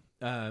 Yeah,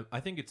 I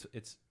think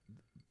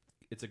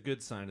it's a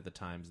good sign of the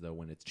times though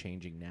when it's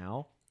changing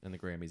now, and the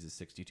Grammys is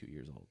 62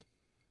 years old.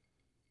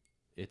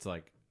 It's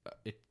like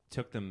it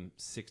took them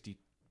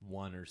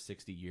 61 or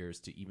 60 years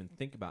to even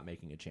think about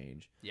making a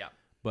change. Yeah.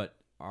 But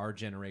our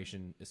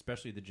generation,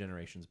 especially the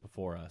generations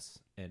before us,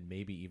 and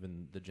maybe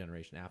even the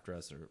generation after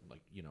us, or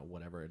like,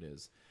 whatever it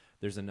is,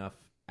 there's enough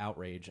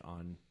outrage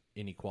on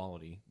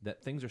inequality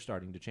that things are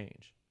starting to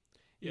change.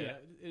 yeah,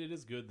 it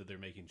is good that they're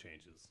making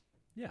changes.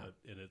 Yeah.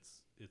 And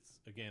it's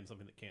again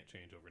something that can't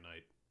change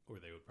overnight, or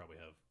they would probably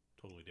have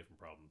totally different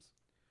problems.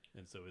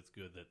 And so it's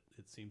good that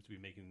it seems to be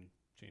making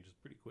changes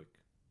pretty quick.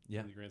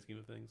 Yeah. In the grand scheme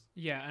of things.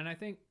 Yeah, and I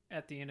think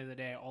at the end of the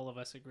day, all of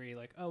us agree,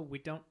 like, oh, we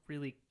don't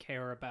really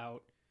care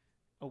about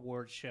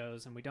award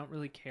shows, and we don't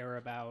really care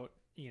about,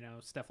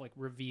 stuff like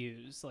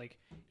reviews. Like,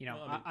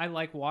 Well, I mean- I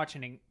like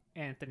watching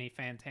Anthony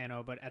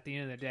Fantano, but at the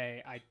end of the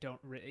day,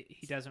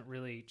 he doesn't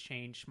really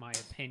change my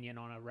opinion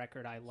on a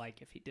record I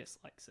like if he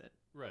dislikes it.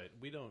 Right.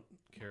 We don't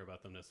care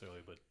about them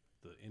necessarily, but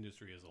the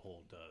industry as a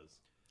whole does.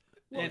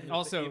 And Even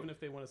also- even if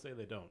they want to say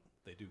they don't,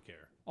 they do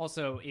care.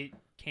 Also, it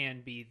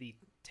can be the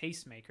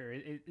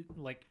tastemaker.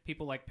 Like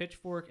people like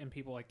Pitchfork and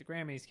people like the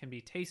Grammys can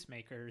be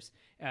tastemakers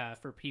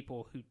for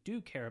people who do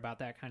care about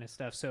that kind of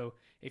stuff. So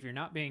if you're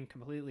not being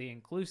completely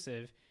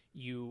inclusive,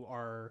 you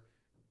are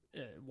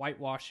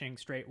whitewashing,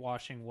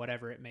 straightwashing,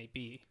 whatever it may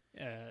be.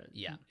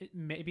 It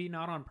maybe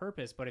not on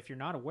purpose, but if you're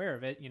not aware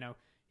of it,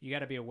 you got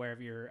to be aware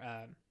of your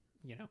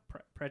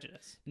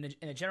prejudice.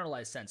 In a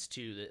generalized sense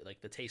too, that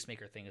like the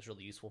tastemaker thing is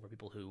really useful for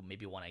people who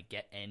maybe want to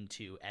get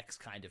into X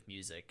kind of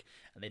music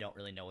and they don't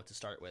really know what to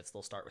start with. So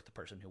they'll start with the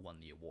person who won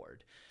the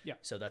award. Yeah.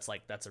 So that's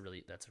a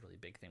really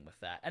big thing with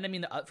that. And I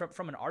mean,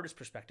 from an artist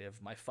perspective,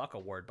 my fuck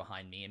award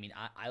behind me. I mean,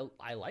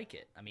 I like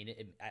it. I mean,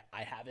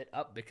 I have it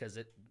up because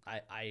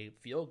I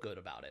feel good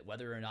about it,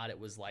 whether or not it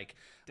was like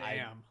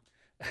Damn.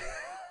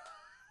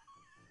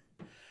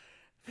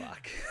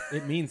 Fuck.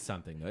 It means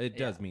something though. It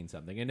does mean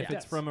something. And if Yeah.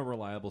 it's from a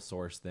reliable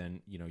source,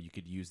 then, you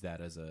could use that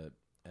as a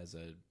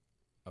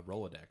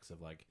Rolodex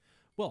of like,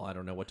 well, I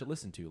don't know what to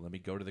listen to. Let me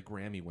go to the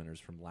Grammy winners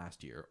from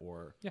last year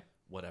or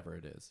whatever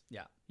it is.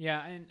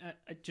 Yeah, and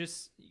I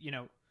just,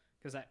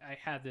 because I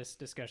had this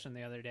discussion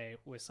the other day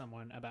with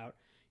someone about,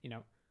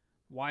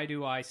 why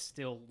do I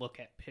still look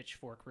at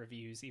Pitchfork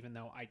reviews even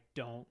though I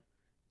don't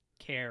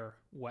care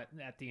what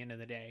at the end of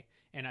the day?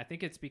 And I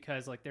think it's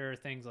because like there are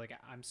things like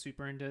I'm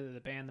super into the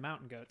band The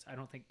Mountain Goats. I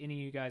don't think any of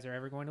you guys are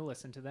ever going to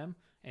listen to them,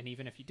 and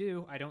even if you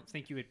do, I don't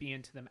think you would be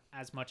into them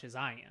as much as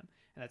I am,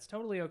 and that's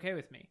totally okay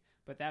with me.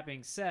 But that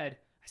being said,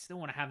 I still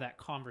want to have that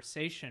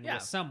conversation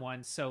with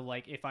someone. So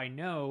like if I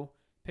know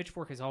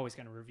Pitchfork is always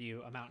going to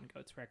review a Mountain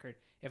Goats record,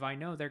 if I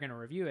know they're going to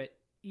review it,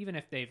 even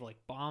if they've like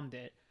bombed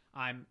it,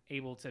 I'm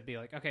able to be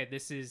like, okay,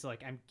 this is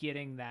like I'm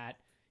getting that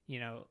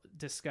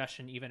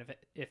discussion, even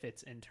if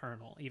it's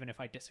internal, even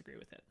if I disagree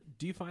with it.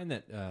 Do you find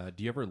that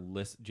do you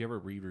ever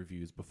read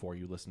reviews before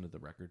you listen to the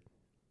record?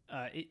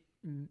 It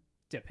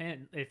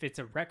depends. If it's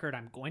a record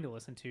I'm going to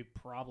listen to,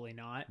 probably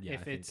not.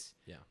 Yeah,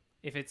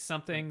 if it's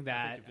something I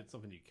that think if it's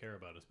something you care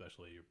about,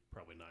 especially, you're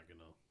probably not going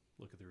to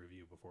look at the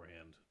review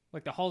beforehand.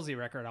 like the Halsey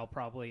record, I'll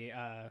probably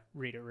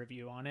read a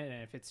review on it,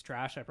 and if it's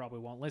trash, I probably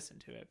won't listen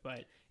to it.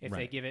 But if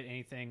they give it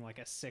anything like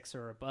a 6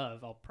 or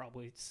above, I'll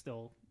probably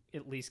still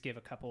at least give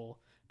a couple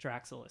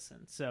tracks a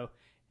listen. So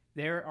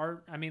there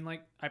are, I mean,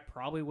 like I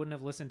probably wouldn't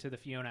have listened to the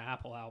Fiona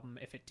Apple album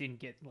if it didn't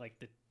get like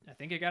I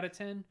think it got a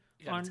 10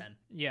 got a 10.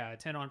 Yeah, a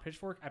 10 on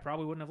Pitchfork. I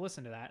probably wouldn't have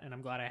listened to that, and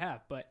I'm glad I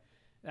have. But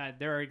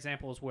there are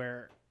examples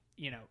where,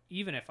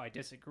 even if I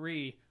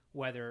disagree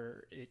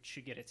whether it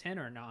should get a 10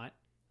 or not,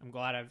 I'm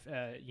glad I've,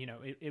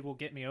 it will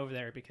get me over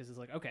there because it's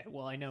like, okay,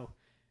 well, I know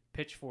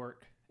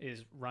Pitchfork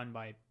is run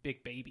by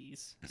big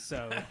babies.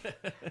 So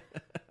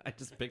I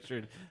just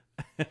pictured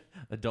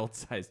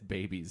adult-sized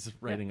babies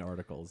writing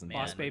articles. And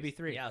Boss Baby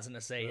 3. Yeah, I was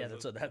gonna say,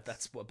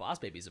 that's what Boss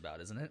Baby's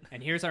about, isn't it?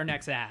 And here's our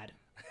next ad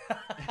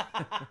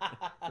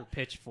for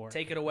Pitchfork.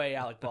 Take it away,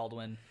 Alec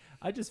Baldwin.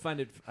 I find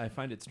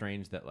it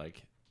strange that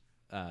like,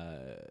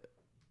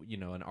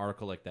 an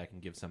article like that can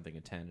give something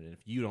a 10, and if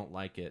you don't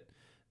like it,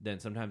 then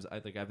sometimes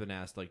I've been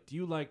asked like, do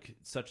you like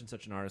such and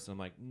such an artist? And I'm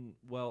like,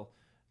 well,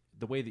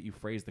 the way that you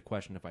phrase the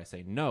question, if I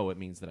say no, it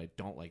means that I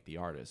don't like the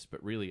artist.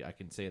 But really, I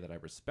can say that I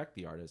respect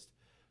the artist,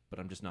 but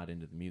I'm just not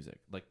into the music,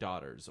 like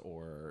Daughters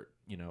or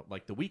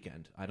like The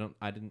Weeknd.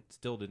 I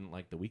didn't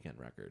like the Weeknd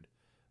record,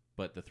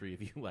 but the three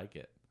of you like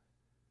it.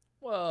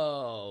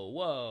 Whoa,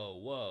 whoa,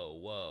 whoa,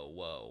 whoa,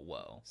 whoa,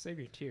 whoa. Save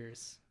your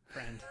tears,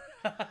 friend.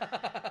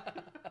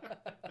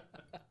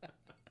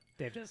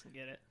 Dave doesn't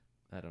get it.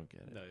 I don't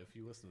get it. No, if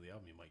you listen to the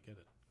album, you might get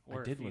it.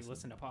 Or did if you listen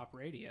listen to pop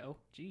radio.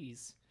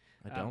 Jeez.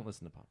 I don't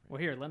listen to pop radio. Well,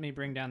 here, let me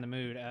bring down the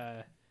mood.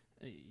 I'm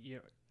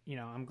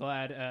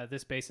glad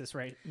this bassist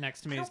right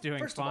next to me is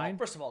doing fine.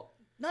 First of all,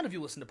 none of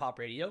you listen to pop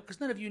radio because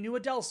none of you knew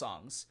Adele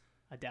songs.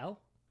 Adele?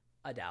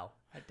 Adele.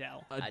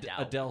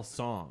 Adele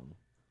song.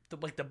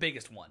 The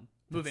biggest one.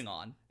 Moving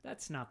on.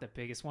 That's not the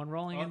biggest one.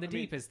 Rolling in the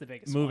Deep is the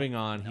biggest Moving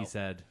one. on, he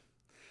said.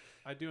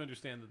 I do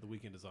understand that The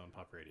Weeknd is on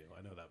pop radio.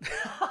 I know that.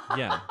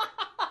 Yeah.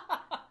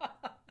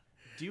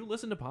 Do you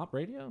listen to pop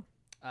radio?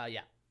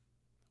 Yeah.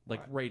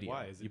 Like radio?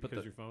 Why? Is it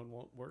because your phone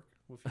won't work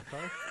with your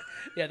car?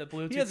 Yeah, the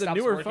Bluetooth He has a stops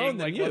newer working phone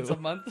than like you. once a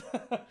month.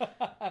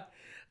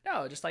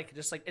 No, just like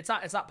it's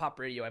not pop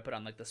radio. I put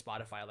on like the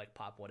Spotify like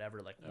pop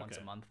whatever like once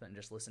a month and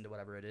just listen to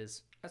whatever it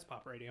is. That's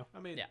pop radio. I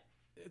mean, Yeah.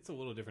 It's a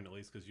little different at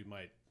least because you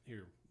might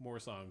hear more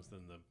songs than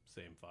the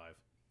same 5.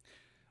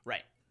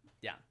 Right.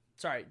 Yeah.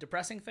 Sorry,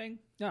 depressing thing?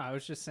 No, I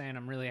was just saying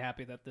I'm really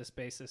happy that this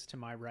bassist to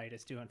my right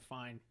is doing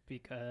fine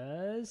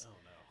because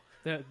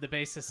the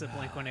bassist of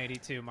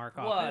Blink-182, Mark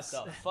Hoppus,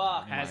 What the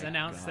fuck? has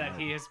announced that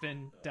he has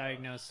been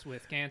diagnosed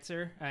with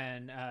cancer,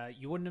 and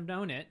you wouldn't have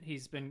known it.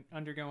 He's been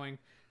undergoing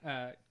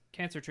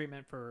cancer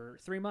treatment for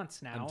 3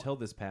 months now. Until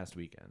this past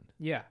weekend.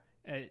 Yeah.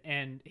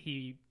 And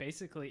he's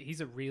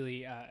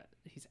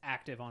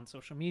active on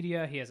social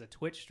media. He has a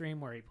Twitch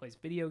stream where he plays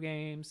video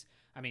games.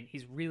 I mean,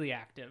 he's really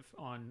active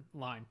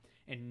online,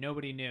 and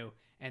nobody knew.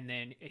 And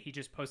then he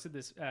just posted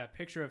this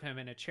picture of him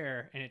in a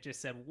chair, and it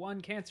just said,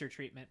 1 cancer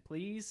treatment,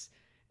 please.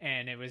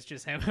 And it was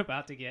just him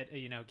about to get,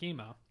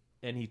 chemo.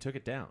 And he took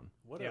it down.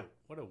 What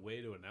a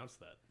way to announce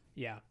that.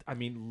 Yeah. I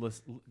mean,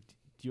 listen,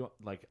 do you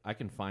like? I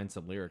can find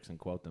some lyrics and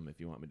quote them if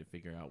you want me to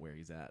figure out where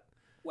he's at.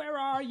 Where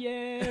are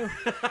you?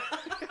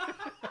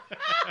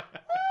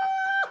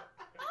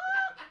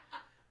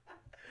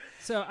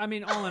 So, I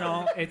mean, all in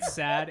all, it's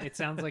sad. It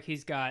sounds like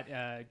he's got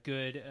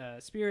good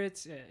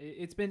spirits.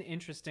 It's been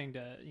interesting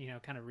to,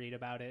 kind of read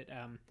about it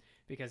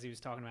because he was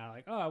talking about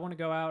like, oh, I want to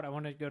go out. I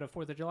want to go to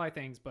 4th of July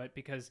things. But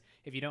because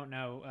if you don't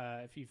know,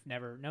 if you've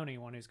never known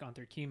anyone who's gone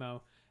through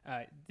chemo,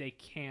 they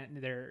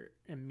can't, their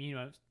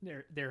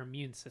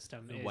immune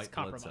system The is white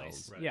blood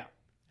compromised. cells. Right. Yeah.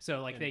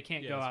 So, like, And, they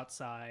can't go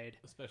outside.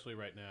 Especially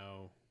right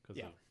now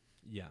because of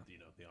Yeah.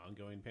 the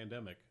ongoing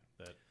pandemic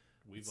that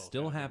we've all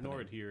Still kind of happening.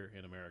 ignored here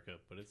in America,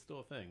 but it's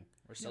still a thing.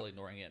 We're still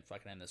ignoring it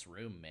fucking in this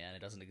room, man. It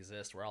doesn't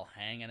exist. We're all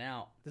hanging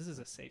out. This is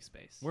a safe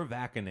space. We're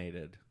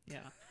vaccinated.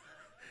 Yeah.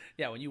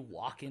 Yeah, when you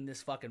walk in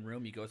this fucking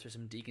room, you go through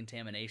some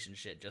decontamination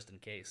shit just in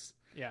case.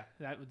 Yeah,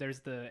 there's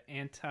the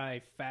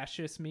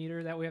anti-fascist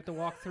meter that we have to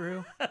walk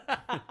through.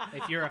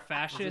 If you're a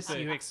fascist,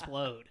 say- you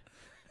explode.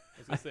 I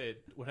was gonna say,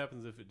 what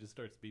happens if it just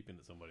starts beeping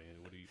at somebody?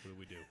 What do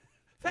we do?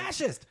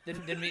 Fascist!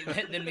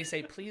 Didn't we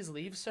say, please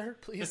leave, sir?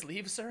 Please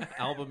leave, sir?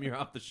 Album, you're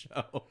off the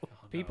show.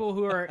 People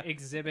who are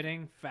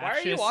exhibiting Why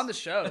fascist... are you on the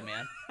show,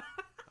 man?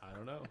 I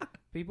don't know.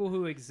 People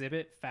who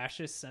exhibit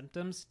fascist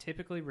symptoms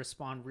typically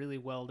respond really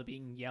well to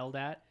being yelled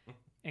at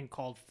and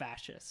called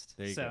fascist.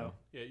 There you go.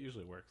 Yeah, it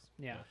usually works.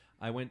 Yeah.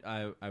 I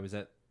was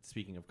at,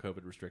 speaking of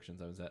COVID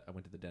restrictions, I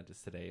went to the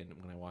dentist today, and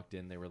when I walked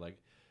in, they were like,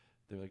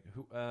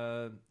 who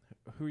are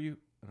you?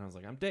 And I was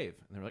like, I'm Dave.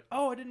 And they were like,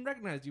 oh, I didn't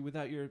recognize you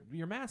without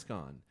your mask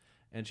on.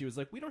 And she was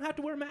like, we don't have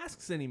to wear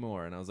masks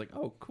anymore. And I was like,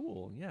 oh,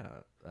 cool. Yeah.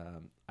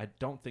 I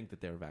don't think that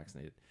they were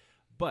vaccinated.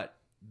 But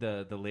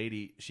the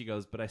lady, she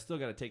goes, but I still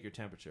got to take your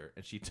temperature.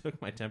 And she took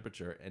my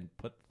temperature and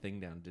put the thing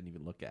down and didn't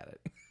even look at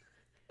it.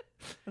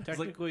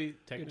 Technically,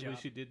 job.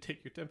 she did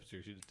take your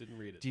temperature. She just didn't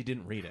read it. She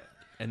didn't read it.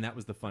 And that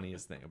was the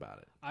funniest thing about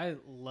it. I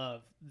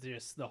love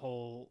just the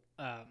whole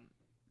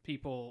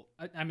people.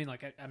 I mean,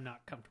 like, I'm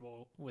not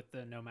comfortable with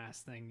the no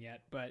mask thing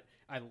yet, but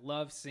I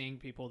love seeing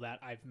people that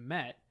I've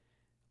met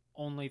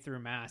only through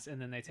masks,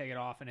 and then they take it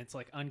off, and it's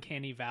like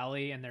uncanny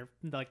valley, and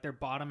their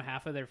bottom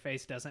half of their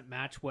face doesn't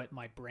match what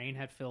my brain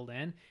had filled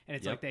in, and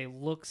it's Yep. like they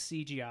look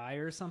CGI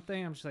or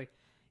something. I'm just like,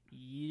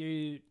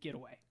 you get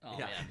away. Oh,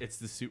 yeah, man.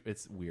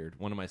 it's weird.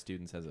 One of my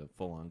students has a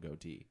full-on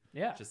goatee.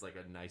 Yeah. Just like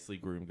a nicely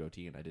groomed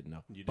goatee, and I didn't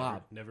know. You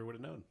Bob. never would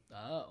have known.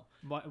 Oh.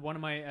 One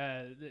of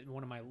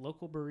my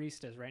local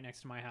baristas right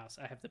next to my house.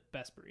 I have the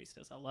best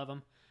baristas. I love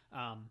them.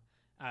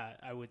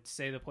 I would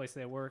say the place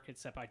they work,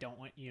 except I don't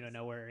want you to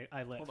know where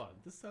I live. Hold on,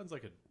 this sounds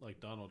like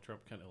Donald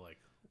Trump kind of like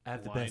I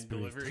have the line best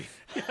delivery.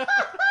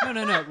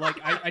 No. Like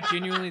I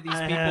genuinely, these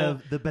people,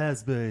 the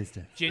best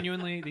barista.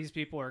 genuinely, these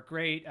people are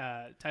great.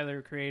 Tyler,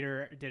 the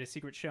creator, did a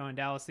secret show in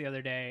Dallas the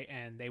other day,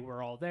 and they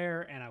were all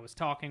there, and I was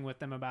talking with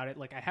them about it.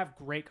 Like, I have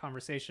great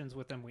conversations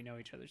with them. We know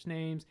each other's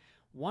names.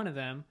 One of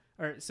them,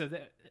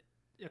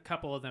 a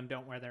couple of them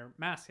don't wear their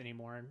masks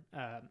anymore.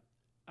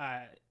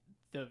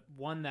 The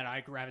one that I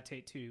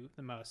gravitate to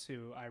the most,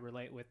 who I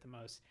relate with the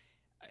most,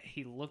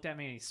 he looked at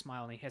me and he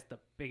smiled and he has the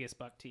biggest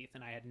buck teeth,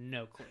 and I had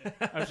no clue.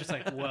 I was just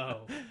like,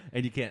 whoa.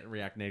 And you can't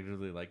react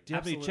negatively like, do you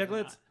have any Absolutely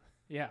chiclets? not.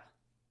 Yeah.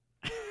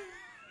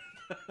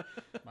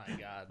 My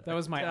God. That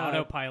was my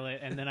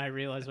autopilot, and then I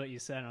realized what you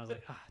said, and I was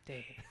like,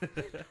 Dave.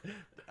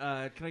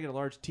 Can I get a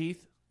large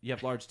teeth? You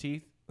have large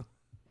teeth?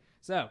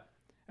 So,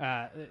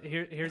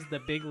 here's the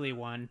bigly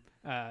one.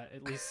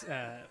 At least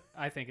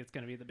I think it's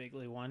going to be the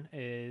bigly one,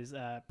 is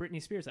Britney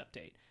Spears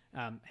update.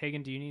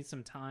 Hagen, do you need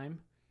some time?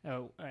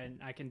 Oh, and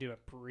I can do a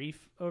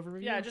brief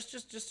overview. Yeah,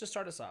 just to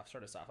start us off.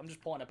 I'm just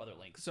pulling up other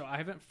links. So I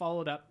haven't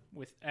followed up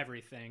with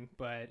everything,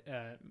 but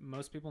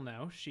most people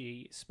know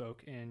she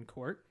spoke in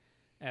court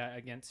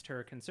against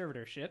her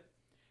conservatorship,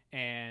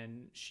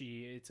 and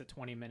it's a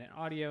 20-minute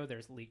audio.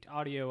 There's leaked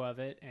audio of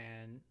it,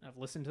 and I've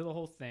listened to the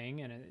whole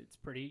thing, and it's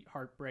pretty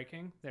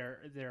heartbreaking.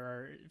 There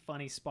are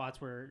funny spots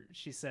where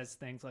she says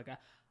things like,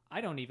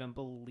 I don't even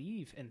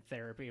believe in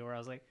therapy, where I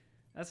was like,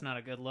 that's not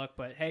a good look,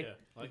 but hey,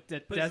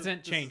 that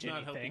doesn't change this is not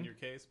anything. helping your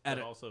case,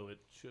 but also it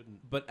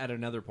shouldn't. But at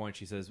another point,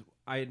 she says,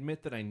 I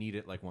admit that I need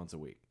it like once a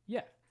week.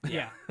 Yeah.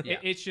 Yeah.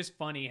 It's just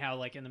funny how,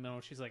 like, in the middle,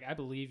 she's like, I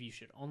believe you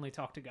should only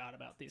talk to God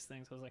about these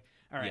things. I was like,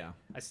 all right, Yeah.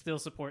 I still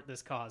support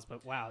this cause,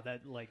 but wow,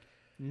 that, like,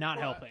 not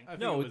helping. I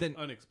think No, it was then-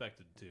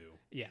 unexpected too.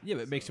 Yeah. Yeah,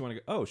 but it makes you want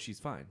to go, oh, she's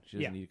fine. She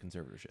doesn't Yeah. need a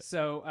conservatorship.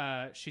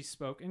 So she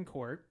spoke in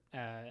court,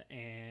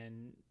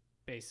 and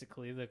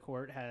basically the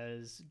court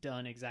has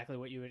done exactly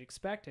what you would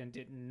expect and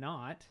did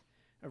not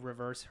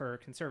reverse her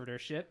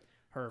conservatorship.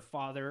 Her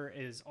father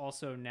is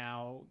also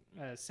now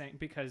saying,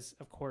 because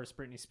of course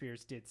Britney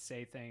Spears did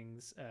say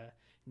things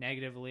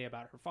negatively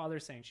about her father,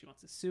 saying she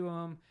wants to sue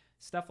him,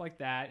 stuff like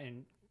that,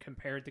 and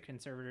compared the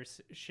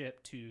conservatorship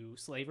to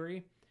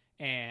slavery.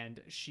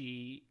 And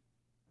she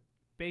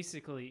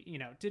basically,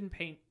 didn't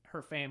paint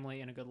her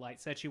family in a good light,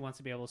 said she wants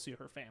to be able to sue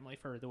her family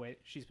for the way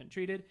she's been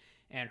treated.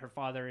 And her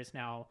father is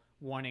now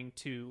wanting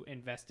to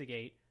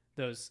investigate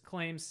those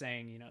claims,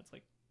 saying, it's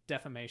like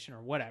defamation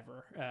or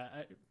whatever,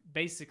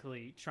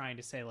 basically trying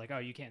to say, like, oh,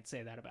 you can't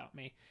say that about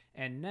me.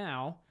 And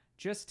now,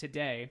 just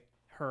today,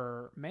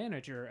 her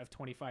manager of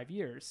 25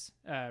 years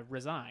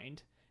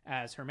resigned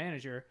as her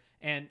manager.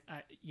 And,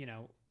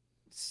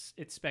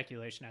 it's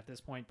speculation at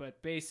this point,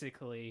 but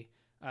basically,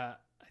 I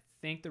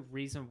think the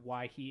reason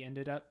why he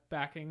ended up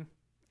backing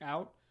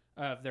out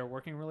of their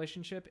working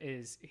relationship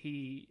is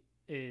he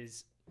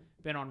is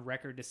been on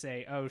record to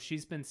say, oh,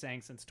 she's been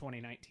saying since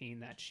 2019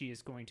 that she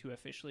is going to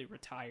officially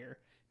retire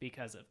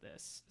because of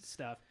this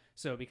stuff.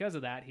 So because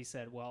of that, he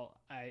said,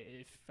 well,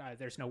 if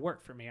there's no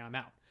work for me, I'm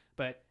out.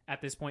 But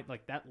at this point,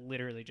 like, that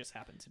literally just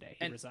happened today.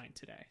 He resigned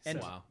today. And,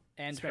 So, wow.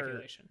 and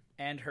speculation.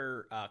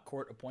 her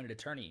court-appointed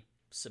attorney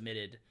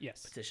submitted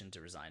Yes. petition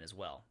to resign as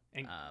well.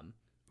 And-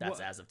 That's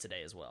well, as of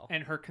today as well.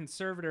 And her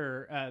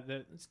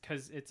conservator,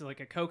 because it's like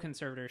a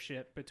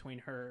co-conservatorship between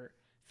her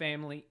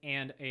family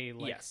and a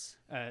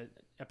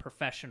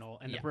professional,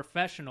 and the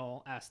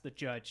professional asked the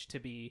judge to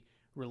be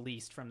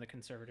released from the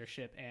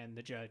conservatorship, and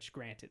the judge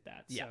granted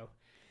that. Yeah. So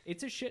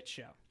it's a shit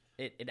show.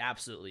 It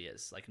absolutely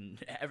is. Like,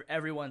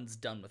 everyone's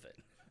done with it.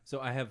 So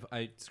I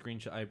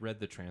read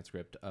the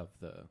transcript of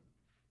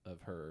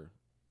her,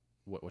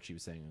 what she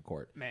was saying in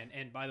court. Man,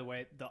 and by the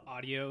way, the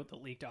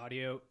leaked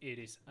audio, it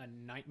is a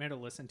nightmare to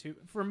listen to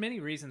for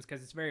many reasons,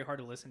 because it's very hard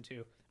to listen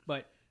to.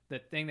 But the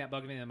thing that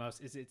bugged me the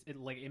most is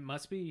it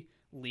must be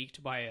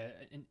leaked by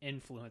an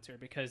influencer,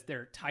 because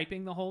they're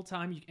typing the whole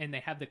time and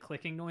they have the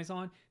clicking noise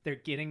on. They're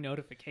getting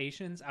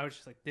notifications. I was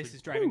just like, this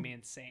is driving me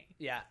insane.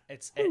 Yeah,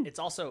 it's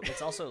also the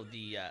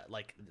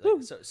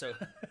so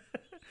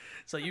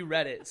so you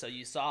read it, so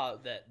you saw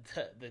that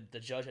the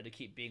judge had to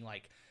keep being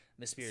like,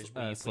 Miss Spears,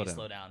 will you please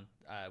slow down?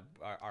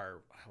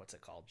 Our what's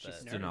it called? The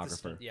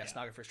stenographer.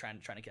 Stenographer's trying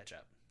to catch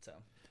up.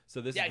 So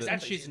this Yeah, is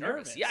exactly. She's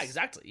nervous. Yeah,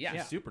 exactly. Yeah.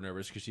 She's super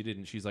nervous because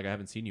she's like, I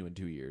haven't seen you in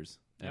 2 years,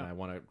 and No. I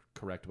want to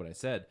correct what I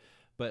said.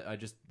 But I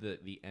just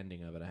the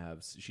ending of it,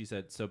 she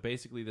said, so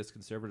basically this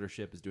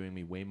conservatorship is doing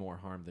me way more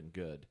harm than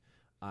good.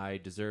 I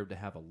deserve to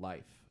have a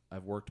life.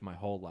 I've worked my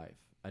whole life.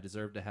 I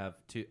deserve to have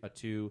a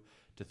 2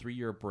 to 3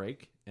 year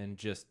break and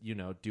just,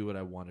 do what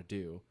I want to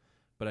do.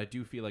 But I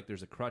do feel like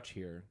there's a crutch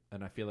here,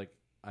 and I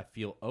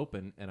feel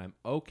open, and I'm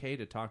okay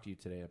to talk to you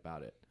today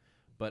about it.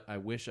 But I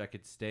wish I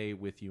could stay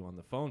with you on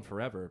the phone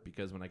forever,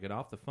 because when I get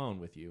off the phone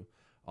with you,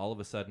 all of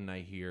a sudden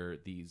I hear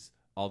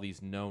all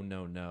these no,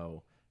 no,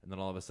 no. And then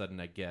all of a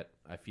sudden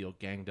I feel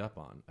ganged up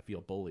on. I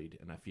feel bullied,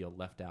 and I feel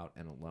left out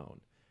and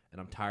alone. And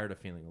I'm tired of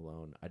feeling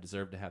alone. I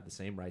deserve to have the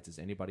same rights as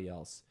anybody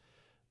else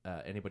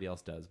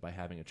does by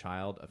having a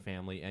child, a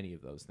family, any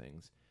of those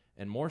things.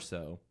 and more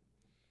so.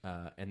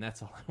 And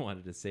that's all I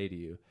wanted to say to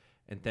you.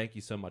 And thank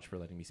you so much for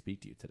letting me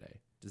speak to you today.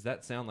 Does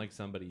that sound like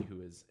somebody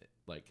who is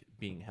like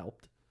being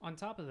helped? On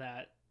top of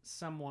that,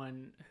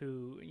 someone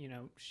who,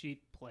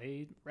 she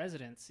played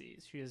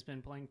residencies. She has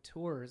been playing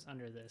tours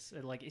under this.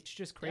 Like, it's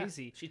just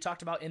crazy. Yeah. She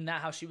talked about in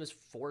that how she was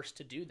forced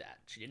to do that.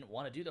 She didn't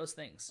want to do those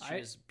things. She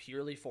was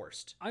purely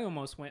forced. I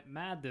almost went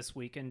mad this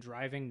weekend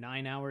driving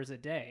 9 hours a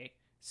day.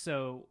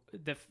 So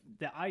the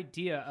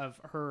idea of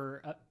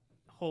her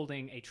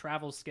holding a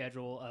travel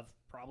schedule of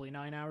probably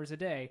 9 hours a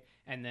day,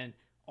 and then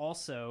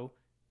also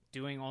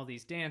doing all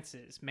these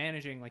dances,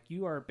 managing, like,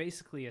 you are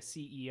basically a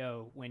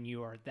CEO when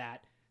you are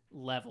that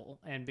level,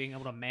 and being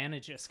able to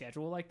manage a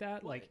schedule like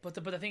that, like. But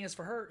the thing is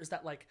for her is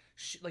that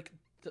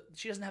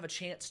she doesn't have a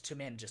chance to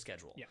manage a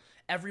schedule. Yeah.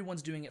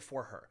 Everyone's doing it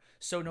for her.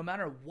 So no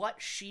matter what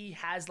she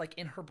has like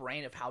in her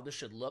brain of how this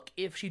should look,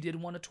 if she did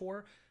want a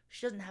tour,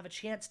 she doesn't have a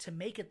chance to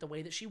make it the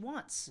way that she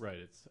wants.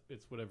 Right.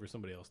 It's whatever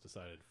somebody else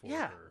decided for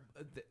Yeah. her.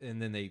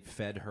 And then they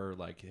fed her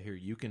like, here,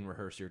 you can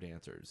rehearse your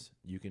dancers.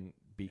 You can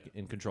be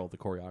in control of the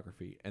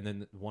choreography. And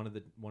then one of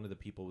the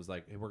people was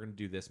like, hey, we're going to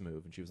do this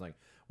move. And she was like,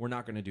 we're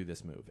not going to do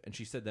this move. And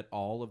she said that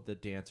all of the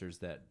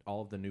dancers,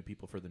 all of the new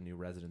people for the new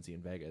residency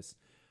in Vegas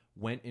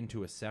went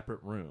into a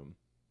separate room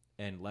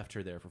and left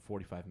her there for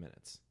 45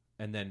 minutes.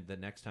 And then the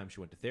next time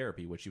she went to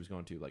therapy, which she was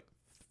going to like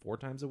 4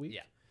 times a week.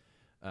 Yeah.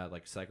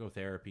 Like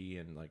psychotherapy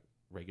and like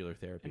regular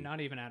therapy. And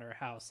not even at her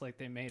house. Like,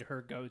 they made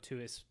her go to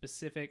a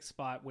specific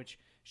spot, which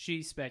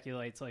she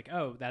speculates, like,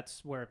 oh,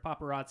 that's where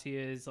paparazzi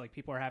is. Like,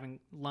 people are having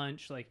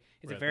lunch. Like,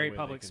 it's Right, a very that way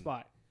public they can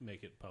spot.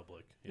 Make it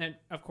public. Yeah. And,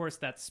 of course,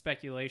 that's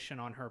speculation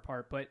on her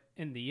part. But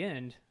in the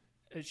end,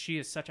 she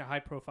is such a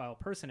high-profile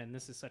person, and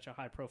this is such a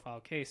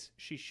high-profile case.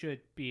 She should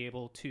be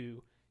able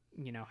to,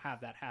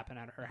 have that happen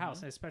at her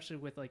house, especially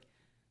with, like,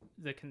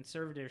 the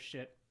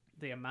conservatorship,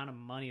 the amount of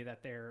money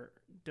that they're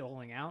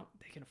doling out,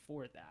 they can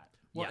afford that.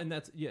 Well, Yeah.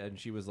 and and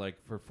she was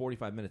like, for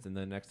 45 minutes, and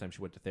then the next time she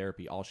went to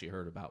therapy, all she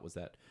heard about was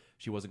that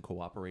she wasn't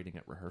cooperating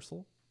at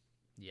rehearsal.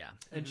 Yeah.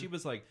 And she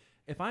was like,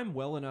 if I'm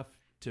well enough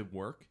to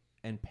work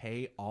and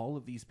pay all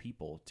of these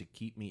people to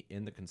keep me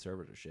in the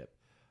conservatorship,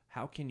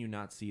 how can you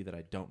not see that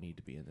I don't need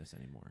to be in this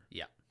anymore?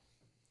 Yeah.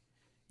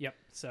 Yep.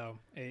 So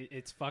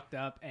it's fucked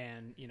up,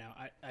 and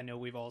I know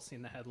we've all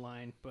seen the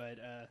headline, but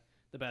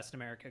the best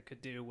America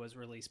could do was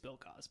release Bill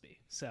Cosby.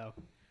 So,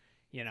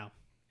 On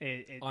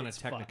a it's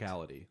fucked.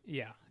 technicality.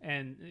 Yeah,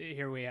 and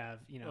here we have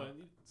Well,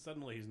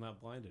 suddenly he's not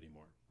blind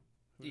anymore.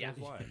 Who Yeah. knows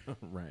why?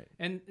 Right.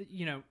 and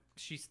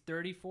she's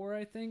 34,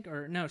 I think,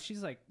 or no,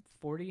 she's like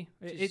 40.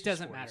 She's It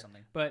doesn't 40 matter.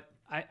 something. But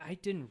I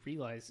didn't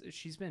realize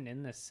she's been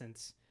in this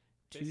since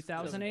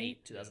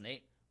 2008,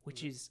 2008.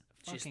 which is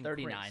She's fucking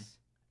 39. crazy.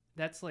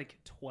 That's like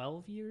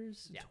 12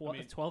 years, Yeah.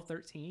 12,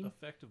 13.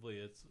 Effectively,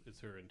 it's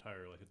her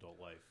entire like adult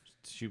life.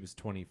 She was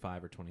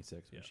 25 or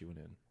 26 when Yeah. she went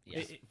in. Yeah.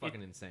 It's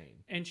fucking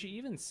insane. And she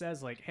even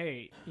says, like,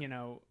 hey,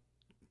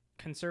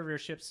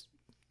 conservatorships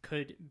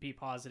could be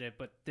positive,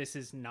 but this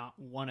is not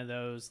one of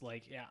those.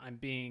 Like, yeah, I'm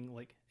being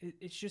like,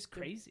 it's just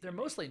crazy. They're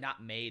mostly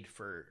not made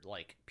for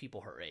like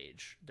people her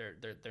age. They're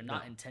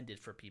not No. intended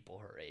for people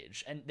her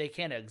age, and they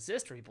can't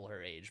exist for people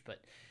her age.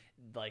 But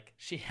like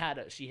she had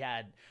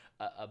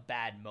a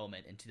bad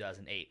moment in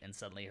 2008, and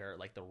suddenly her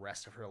like the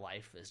rest of her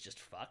life is just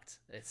fucked.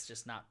 It's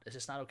just not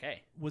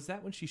okay. Was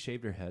that when she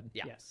shaved her head?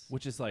 Yeah. Yes.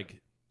 Which is like,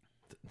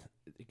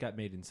 it got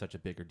made in such a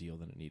bigger deal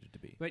than it needed to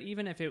be. But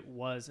even if it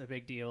was a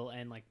big deal,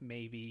 and like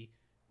maybe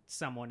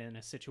someone in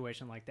a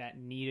situation like that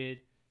needed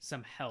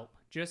some help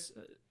just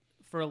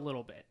for a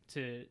little bit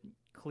to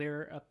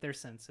clear up their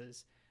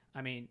senses.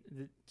 I mean,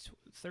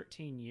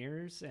 13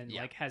 years and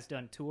Yeah. like has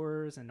done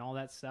tours and all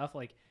that stuff.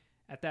 Like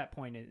at that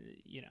point,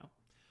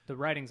 the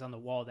writing's on the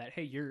wall that,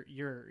 hey,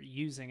 you're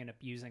using and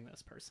abusing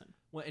this person.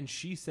 Well, and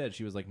she said,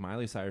 she was like,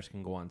 Miley Cyrus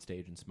can go on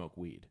stage and smoke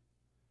weed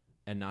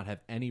and not have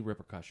any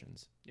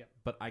repercussions. Yeah.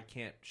 But I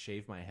can't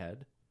shave my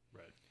head.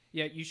 Right.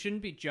 Yeah, you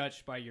shouldn't be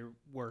judged by your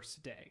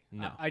worst day.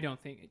 No. I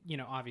don't think,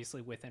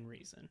 obviously within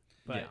reason.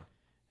 But Yeah.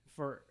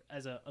 for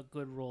as a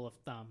good rule of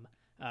thumb,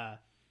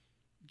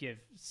 give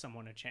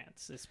someone a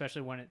chance,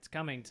 especially when it's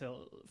coming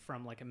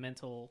from like a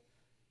mental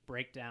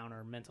breakdown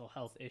or mental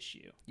health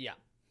issue, Yeah,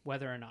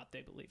 whether or not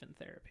they believe in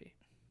therapy.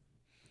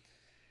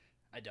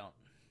 I don't.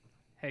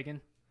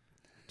 Hagen,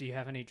 do you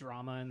have any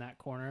drama in that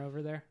corner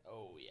over there?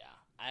 Oh yeah,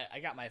 I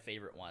got my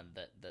favorite one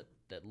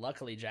that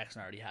luckily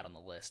Jackson already had on the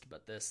list,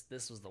 but this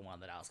was the one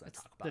that I was going to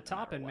talk about. The no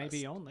top matter and what.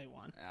 maybe only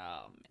one.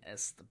 Oh man,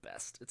 it's the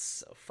best. It's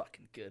so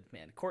fucking good,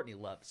 man. Courtney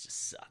Love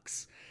just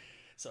sucks.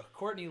 So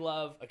Courtney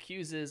Love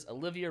accuses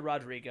Olivia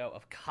Rodrigo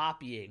of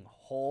copying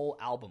whole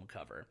album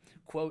cover.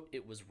 Quote,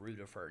 it was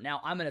rude of her.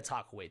 Now, I'm going to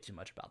talk way too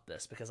much about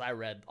this because I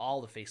read all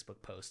the Facebook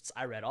posts.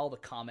 I read all the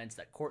comments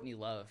that Courtney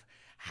Love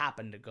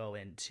happened to go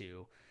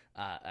into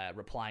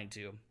replying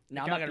to.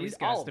 Now, I'm not going to these read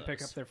guys all to of pick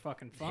those. up their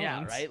fucking phones.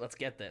 Yeah, right? Let's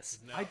get this.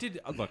 I did,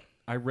 look,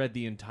 I read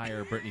the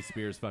entire Britney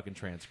Spears fucking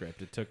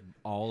transcript. It took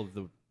all of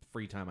the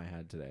free time I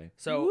had today.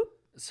 So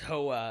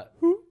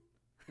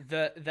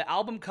the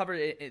album cover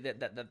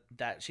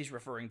that she's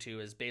referring to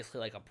is basically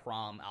like a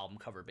prom album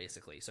cover,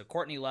 basically. So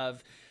Courtney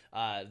Love,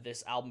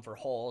 this album for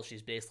Hole,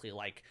 she's basically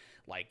like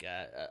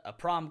a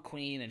prom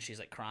queen, and she's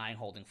like crying,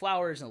 holding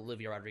flowers. And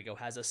Olivia Rodrigo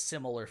has a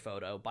similar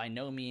photo. By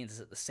no means is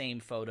it the same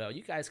photo.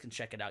 You guys can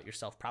check it out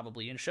yourself,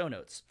 probably in show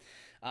notes.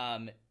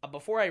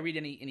 Before I read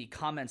any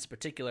comments in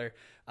particular,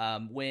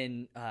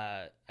 when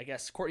I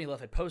guess Courtney Love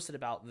had posted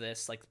about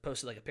this,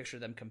 posted a picture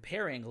of them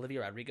comparing,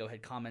 Olivia Rodrigo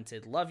had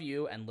commented, "Love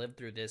you and lived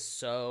through this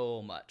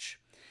so much."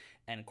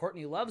 And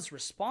Courtney Love's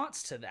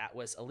response to that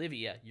was,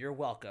 "Olivia, you're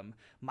welcome.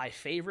 My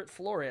favorite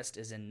florist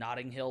is in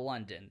Notting Hill,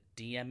 London.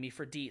 DM me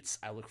for deets.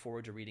 I look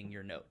forward to reading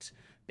your note."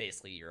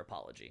 Basically, your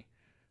apology.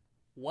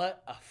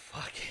 What a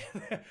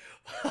fucking...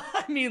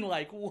 I mean,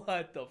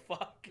 what the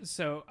fuck?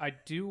 So I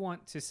do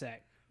want to say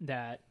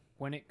that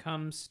when it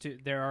comes to,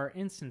 there are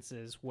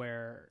instances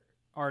where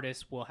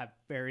artists will have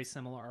very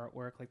similar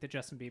artwork, like the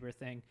Justin Bieber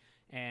thing,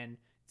 and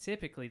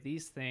typically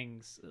these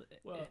things...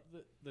 Well,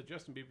 the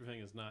Justin Bieber thing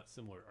is not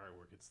similar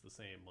artwork. It's the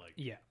same,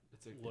 yeah.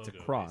 It's a logo,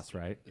 cross, basically.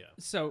 right? Yeah.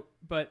 So,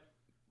 but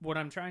what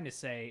I'm trying to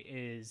say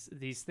is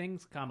these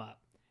things come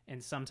up,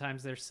 and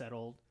sometimes they're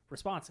settled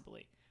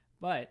responsibly.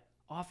 But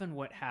often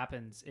what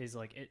happens is,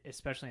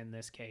 especially in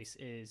this case,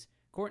 is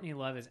Courtney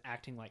Love is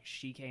acting like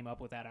she came up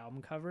with that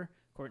album cover.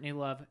 Courtney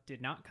Love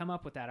did not come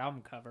up with that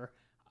album cover.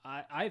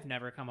 I've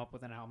never come up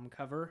with an album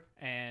cover,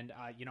 and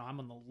I'm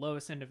on the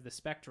lowest end of the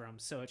spectrum.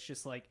 So it's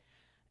just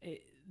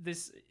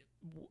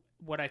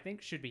what I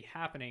think should be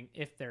happening,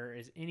 if there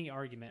is any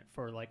argument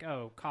for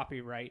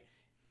copyright,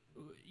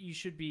 you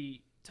should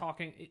be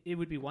talking. It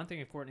would be one thing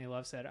if Courtney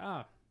Love said,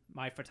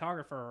 my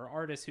photographer or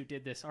artist who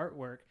did this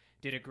artwork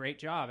did a great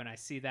job, and I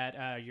see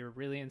that you're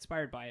really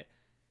inspired by it.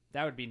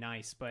 That would be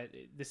nice, but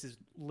this is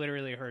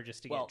literally her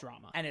just to get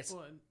drama. And it's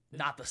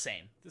not the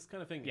same. This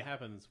kind of thing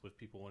happens with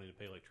people wanting to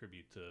pay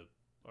tribute to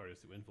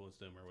artists who influenced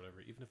them or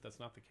whatever, even if that's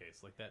not the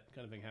case. That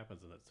kind of thing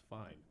happens, and that's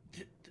fine.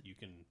 You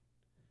can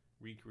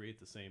recreate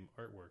the same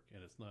artwork,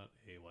 and it's not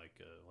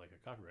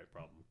a copyright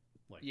problem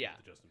the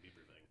Justin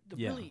Bieber thing.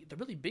 The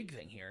really big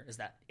thing here is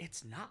that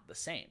it's not the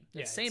same.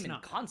 Yeah, It's same it's in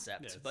not.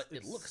 concept, but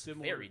it looks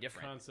similar very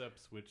different.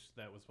 Concepts, which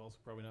that was also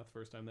probably not the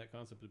first time that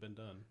concept had been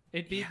done.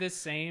 It'd be the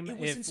same It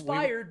was if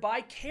inspired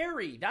by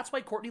Carrie. That's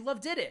why Courtney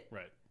Love did it.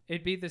 Right.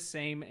 It'd be the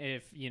same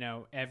if,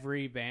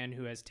 every band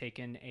who has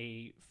taken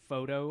a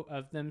photo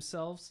of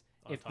themselves,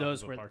 On if top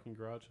those of were a parking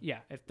garage. Yeah,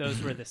 if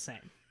those were the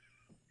same.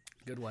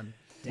 Good one.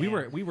 We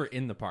were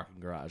in the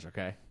parking garage,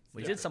 okay?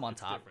 We did some on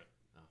It's top. different.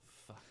 Oh,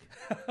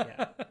 fuck.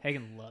 Yeah.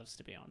 Hagen loves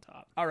to be on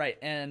top. All right,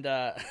 and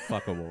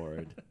Fuck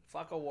award.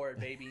 fuck award,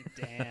 baby.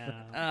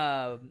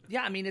 Damn.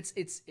 Yeah, I mean,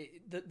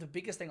 the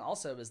biggest thing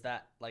also is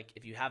that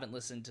if you haven't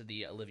listened to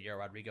the Olivia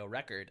Rodrigo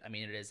record, I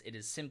mean, it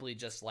is simply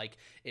just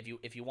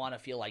if you want to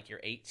feel like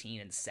you're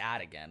 18 and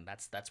sad again,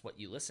 that's what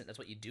you listen, that's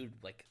what you do,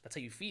 that's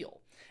how you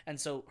feel. And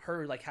so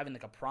her having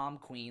a prom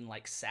queen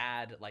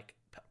sad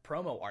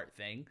promo art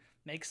thing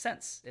makes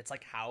sense. It's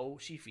how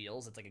she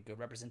feels. It's a good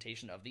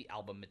representation of the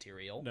album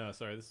material. No,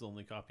 sorry, this is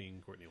only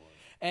copying Courtney Love.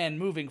 And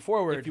moving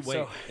forward,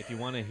 If you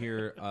want to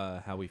hear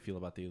how we feel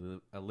about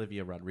the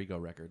Olivia Rodrigo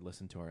record,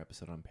 listen to our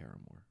episode on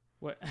Paramore.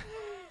 What?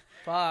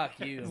 fuck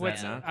you.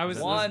 What's man. I was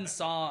one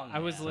song. I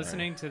was man.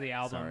 listening to the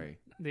album Sorry.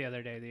 the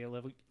other day, the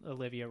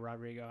Olivia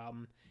Rodrigo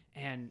album,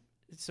 and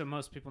so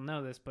most people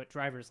know this, but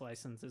Driver's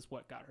License is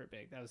what got her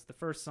big. That was the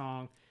first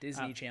song.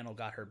 Disney Channel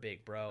got her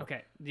big, bro.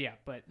 Okay, yeah,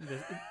 but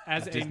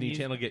as Does a Disney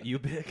Channel get you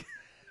big?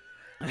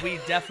 We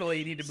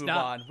definitely need to move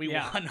Stop. on. We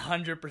Yeah.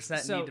 100%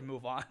 So- need to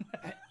move on.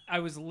 I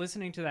was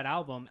listening to that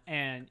album,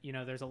 and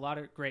there's a lot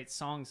of great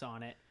songs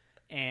on it,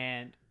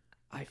 and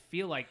I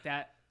feel like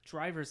that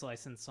Driver's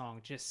License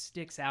song just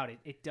sticks out.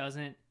 It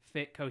doesn't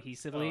fit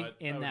cohesively I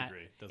in would that.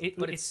 agree. Doesn't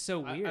But fit. it's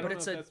so I weird. don't But know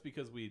it's if a- that's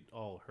because we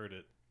all heard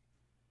it.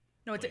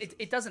 No,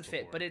 it doesn't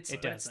fit, before. but it's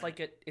It but it's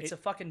doesn't. it's a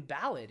fucking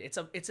ballad. It's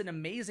an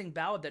amazing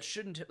ballad that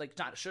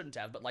not shouldn't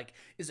have, but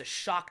is a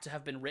shock to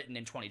have been written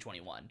in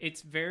 2021.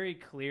 It's very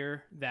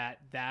clear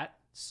that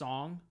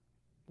song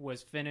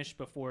was finished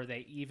before they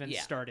even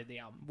Yeah. started the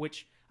album,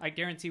 which I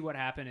guarantee what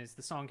happened is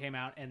the song came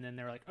out and then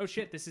they're like, oh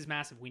shit, this is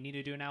massive, we need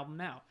to do an album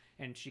now,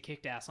 and she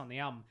kicked ass on the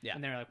album. Yeah.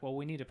 And they're like, well,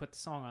 we need to put the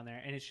song on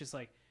there, and it's just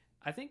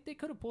I think they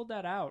could have pulled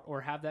that out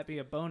or have that be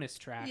a bonus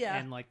track. Yeah.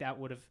 And that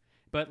would have,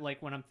 but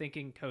when I'm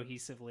thinking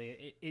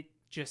cohesively, it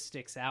just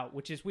sticks out,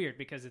 which is weird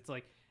because it's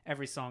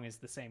every song is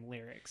the same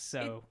lyrics.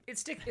 So it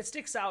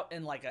sticks out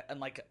in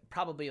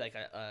probably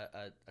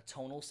a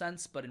tonal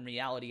sense, but in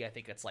reality, I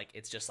think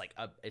it's just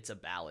it's a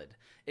ballad.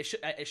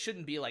 It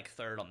shouldn't be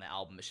third on the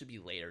album. It should be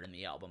later in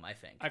the album, I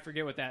think. I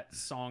forget what that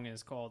song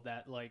is called.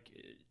 That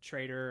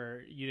traitor,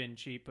 or you didn't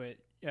cheat, but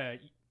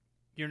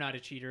you're not a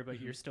cheater, but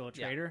you're still a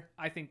Yeah. traitor.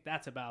 I think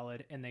that's a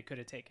ballad, and they could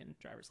have taken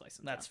Driver's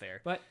License. That's out.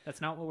 fair. But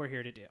that's not what we're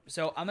here to do.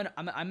 So I'm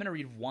gonna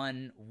read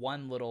one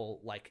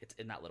little it's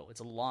not little.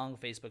 It's a long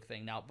Facebook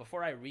thing. Now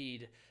before I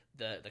read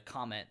the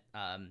comment,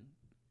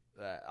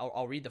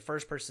 I'll read the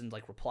first person's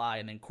reply,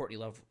 and then Courtney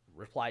Love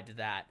replied to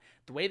that.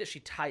 The way that she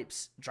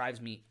types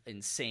drives me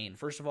insane.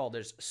 First of all,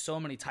 there's so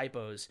many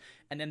typos,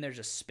 and then there's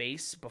a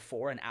space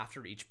before and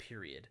after each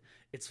period.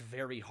 It's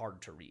very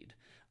hard to read.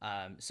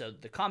 So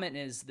the comment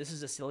is, this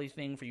is a silly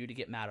thing for you to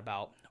get mad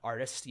about.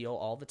 Artists steal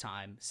all the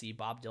time. See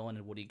Bob Dylan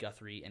and Woody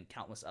Guthrie and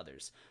countless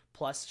others.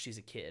 Plus, she's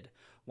a kid.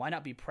 Why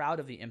not be proud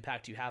of the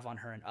impact you have on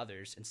her and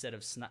others instead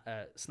of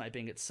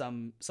sniping at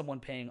someone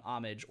paying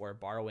homage or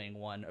borrowing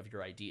one of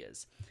your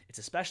ideas? It's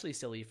especially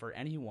silly for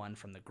anyone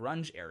from the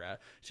grunge era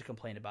to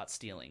complain about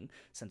stealing,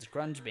 since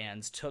grunge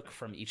bands took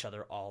from each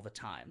other all the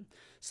time.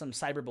 Some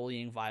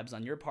cyberbullying vibes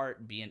on your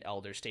part. Be an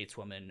elder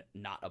stateswoman,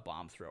 not a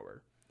bomb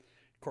thrower.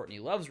 Courtney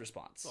Love's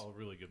response. It's all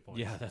really good points.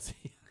 Yeah, that's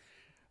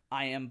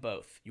I am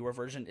both. Your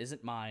version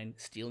isn't mine.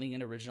 Stealing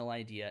an original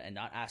idea and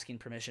not asking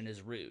permission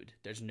is rude.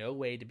 There's no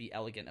way to be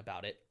elegant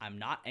about it. I'm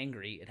not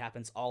angry. It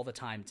happens all the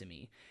time to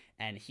me.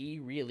 And he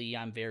really,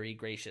 I'm very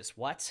gracious.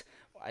 What?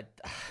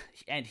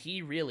 And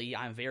he really,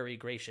 I'm very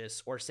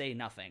gracious, or say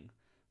nothing.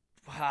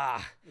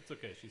 It's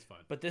okay. She's fine.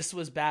 But this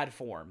was bad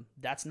form.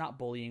 That's not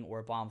bullying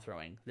or bomb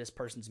throwing. This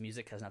person's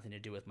music has nothing to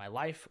do with my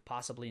life,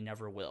 possibly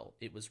never will.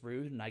 It was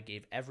rude, and I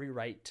gave every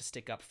right to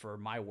stick up for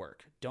my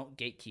work. Don't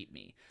gatekeep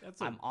me.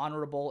 I'm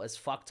honorable as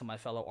fuck to my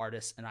fellow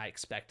artists, and I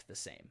expect the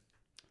same.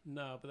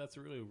 No, but that's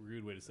a really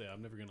rude way to say,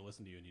 I'm never going to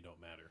listen to you and you don't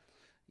matter.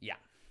 Yeah.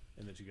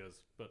 And then she goes,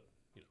 but,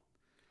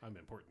 I'm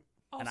important.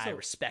 And I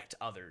respect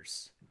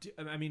others.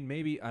 I mean,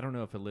 maybe, I don't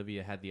know if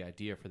Olivia had the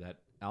idea for that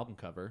album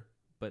cover,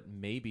 but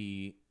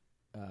maybe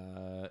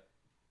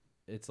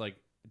it's like,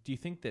 do you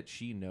think that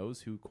she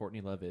knows who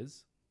Courtney Love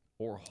is?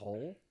 Or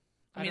Hole?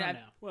 I don't know.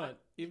 Well,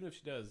 even if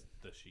she does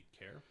she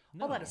care?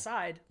 All that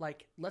aside,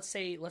 like, let's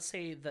say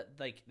that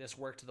like this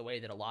worked the way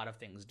that a lot of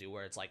things do,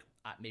 where it's like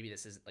maybe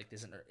this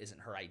isn't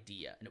her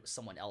idea, and it was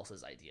someone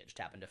else's idea, it just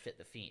happened to fit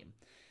the theme.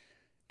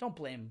 Don't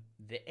blame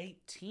the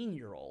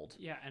 18-year-old.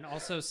 Yeah, and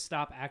also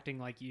stop acting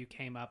like you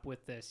came up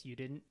with this. You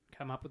didn't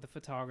come up with the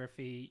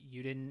photography.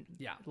 You didn't.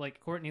 Yeah. Like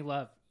Courtney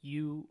Love,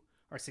 you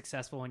are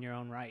successful in your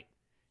own right.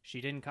 She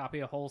didn't copy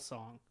a whole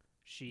song.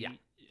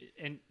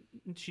 And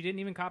she didn't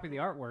even copy the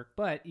artwork.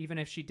 But even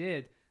if she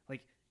did,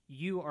 like,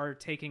 you are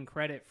taking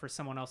credit for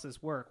someone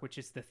else's work, which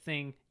is the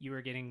thing you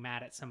are getting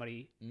mad at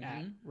somebody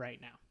at right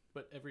now.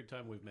 But every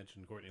time we've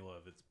mentioned Courtney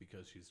Love, it's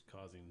because she's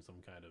causing some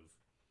kind of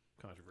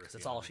controversy.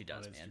 That's all she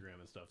does, on man.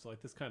 Instagram and stuff. So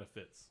like this kind of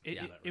fits.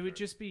 It would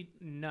just be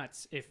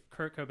nuts if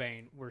Kurt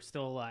Cobain were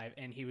still alive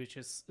and he was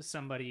just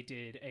somebody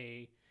did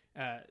a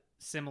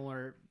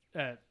similar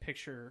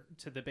picture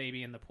to the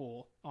baby in the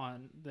pool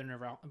on the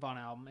Nirvana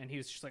album, and he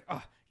was just like,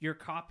 "Oh, you're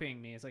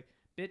copying me." It's like,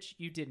 bitch,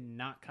 you did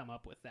not come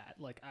up with that.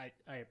 Like,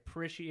 I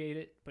appreciate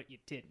it, but you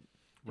didn't.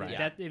 Right.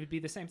 That it would be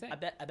the same thing. I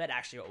bet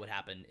actually what would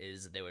happen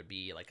is there would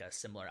be like a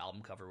similar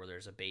album cover where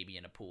there's a baby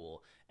in a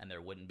pool and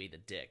there wouldn't be the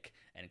dick,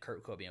 and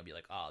Kurt Cobain would be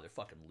like, "Oh, they're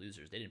fucking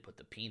losers. They didn't put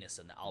the penis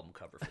in the album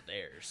cover for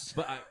theirs."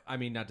 But I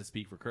mean, not to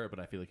speak for Kurt, but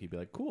I feel like he'd be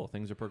like, cool,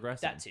 things are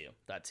progressing.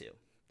 That too.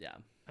 Yeah.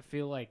 I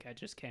feel like I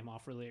just came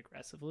off really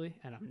aggressively,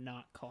 and I'm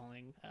not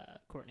calling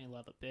Courtney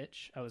Love a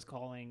bitch. I was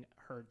calling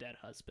her dead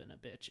husband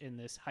a bitch in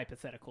this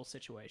hypothetical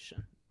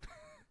situation.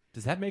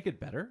 Does that make it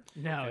better?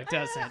 No, it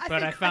doesn't.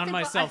 But I found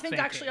myself I think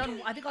thinking.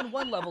 actually, I think on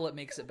one level it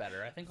makes it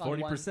better. I think on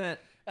 40%.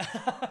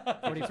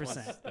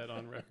 40%. That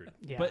on record.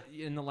 Yeah. But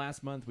in the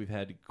last month, we've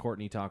had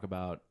Courtney talk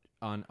about,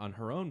 on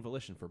her own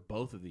volition for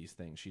both of these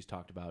things, she's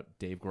talked about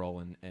Dave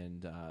Grohl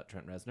and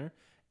Trent Reznor,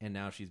 and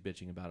now she's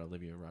bitching about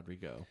Olivia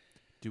Rodrigo.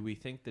 Do we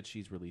think that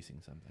she's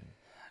releasing something?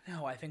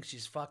 No, I think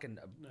she's fucking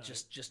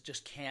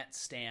just can't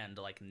stand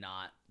like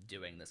not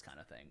doing this kind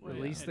of thing.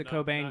 Release And the not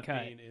Cobain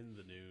cut. being in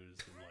the news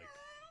and like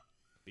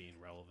being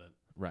relevant.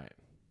 Right.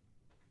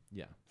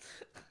 Yeah.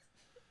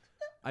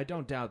 I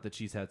don't doubt that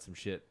she's had some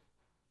shit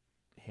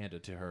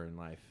handed to her in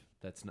life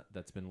that's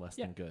been less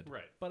than good.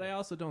 Right. But I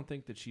also don't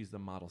think that she's the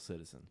model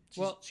citizen.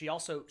 She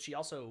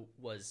also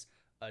was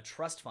a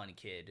trust fund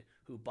kid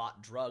who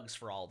bought drugs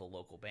for all the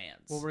local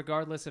bands. Well,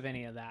 regardless of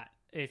any of that,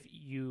 if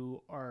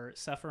you are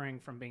suffering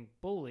from being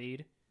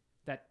bullied,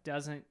 that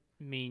doesn't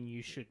mean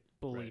you should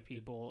bully Right.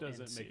 people. It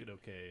doesn't make it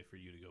okay for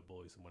you to go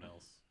bully someone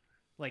else.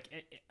 Like,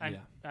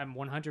 I'm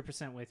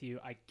 100% with you.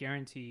 I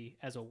guarantee,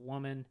 as a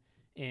woman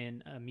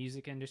in a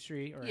music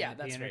industry or in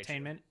the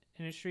entertainment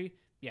industry,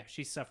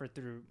 she suffered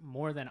through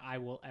more than I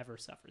will ever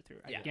suffer through.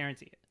 I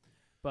guarantee it.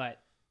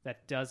 But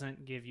that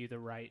doesn't give you the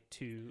right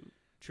to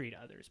treat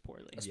others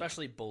poorly,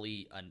 especially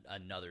bully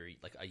another,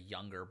 like a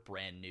younger,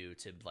 brand new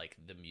to like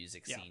the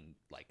music scene.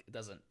 Like, it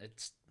doesn't.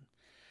 It's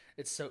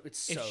so. If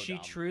she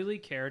dumb. truly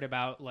cared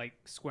about like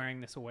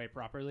squaring this away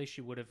properly,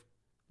 she would have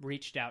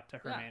reached out to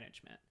her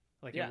management.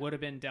 Like, it would have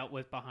been dealt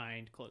with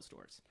behind closed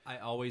doors. I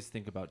always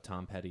think about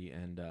Tom Petty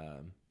and...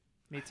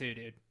 Me too,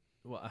 dude.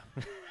 Well,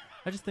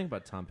 I just think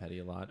about Tom Petty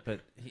a lot. But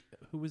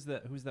who's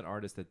that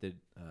artist that did...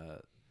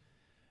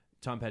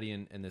 Tom Petty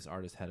and this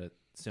artist had a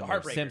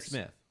similar... Sam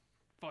Smith.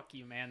 Fuck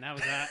you, man. That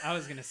was I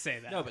was gonna say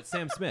that. No, but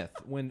Sam Smith,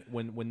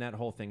 when that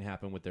whole thing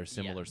happened with their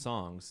similar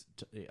songs,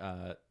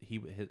 I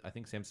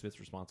think Sam Smith's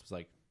response was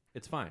like,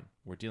 "It's fine.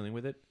 We're dealing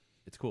with it.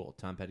 It's cool."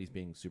 Tom Petty's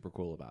being super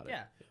cool about it.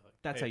 Yeah.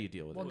 that's how you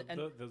deal with Well, it. and-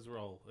 those were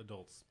all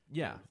adults.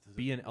 Yeah, This is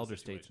be an the elder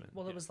situation. statesman.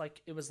 Well, it was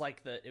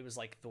like the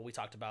we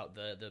talked about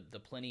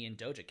the Pliny and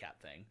Doja Cat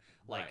thing.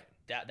 Like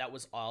Right. that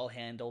was all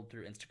handled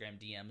through Instagram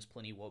DMs.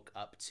 Pliny woke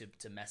up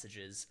to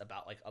messages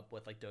about like up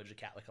with like Doja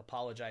Cat like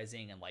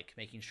apologizing and like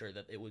making sure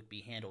that it would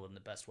be handled in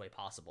the best way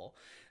possible.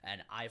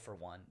 And I for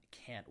one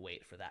can't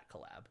wait for that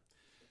collab.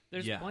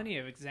 There's Yeah. plenty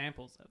of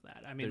examples of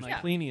that. I mean, There's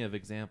like plenty of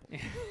examples.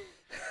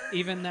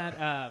 even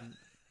that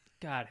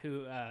God,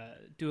 who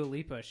Dua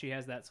Lipa, she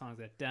has that song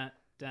that dun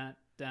dun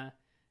dun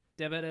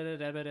da ba da da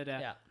da ba da da.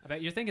 Yeah. I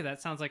bet you're thinking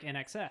that sounds like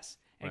NXS.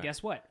 And Right.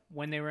 guess what?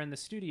 When they were in the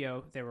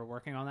studio, they were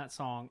working on that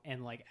song,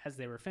 and like as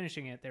they were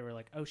finishing it, they were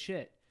like, "Oh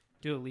shit!"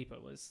 Dua Lipa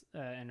was,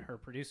 and her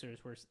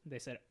producers were. They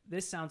said,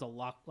 "This sounds a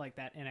lot like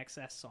that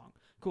NXS song.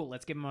 Cool.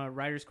 Let's give them a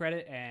writer's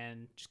credit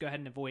and just go ahead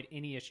and avoid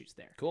any issues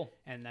there." Cool.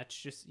 And that's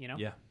just Yeah.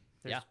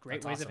 there's Yeah,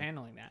 great that's ways of awesome.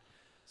 handling that.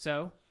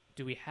 So,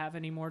 do we have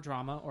any more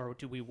drama, or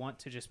do we want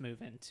to just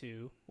move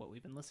into what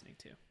we've been listening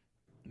to?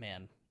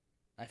 Man,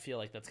 I feel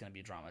like that's gonna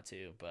be drama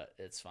too, but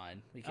it's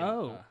fine. We can.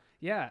 Oh,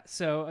 yeah.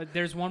 So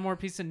there's one more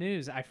piece of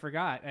news I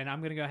forgot, and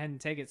I'm going to go ahead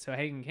and take it so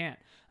Hagen can't.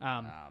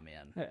 Oh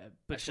man. I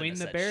shouldn't Between have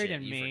the said Buried shit.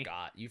 and You Me,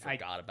 forgot. You I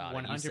forgot about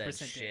it. You said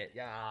 100% shit. did.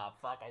 Yeah,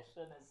 fuck. I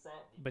shouldn't have said.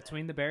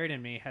 Between the Buried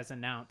and Me has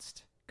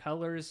announced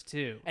Colors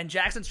 2, And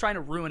Jackson's trying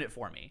to ruin it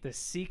for me. the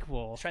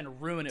sequel He's trying to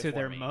ruin it to for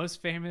their me.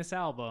 most famous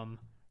album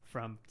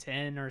from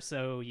 10 or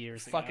so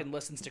years Fucking ago.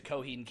 listens to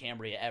Coheed and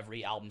Cambria.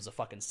 Every album's a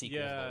fucking sequel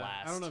to the Yeah,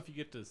 last. I don't know if you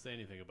get to say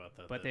anything about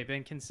that. But though. they've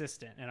been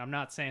consistent, and I'm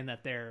not saying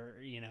that they're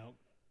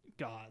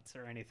gods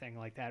or anything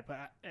like that,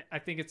 but I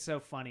think it's so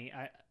funny.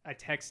 I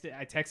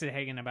texted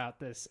Hagen about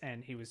this,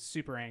 and he was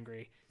super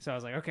angry. So I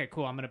was like, okay,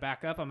 cool, I'm gonna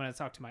back up. I'm gonna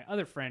talk to my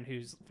other friend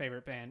whose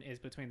favorite band is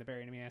Between the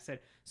Buried and Me. I said,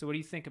 so what do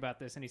you think about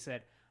this? And he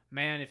said,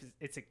 man, if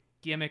it's a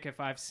gimmick if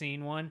I've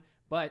seen one,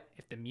 but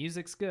if the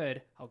music's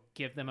good, I'll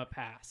give them a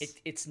pass.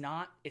 It's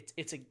not.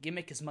 It's a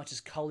gimmick as much as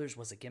Colors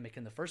was a gimmick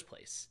in the first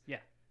place. Yeah.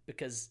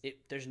 Because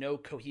there's no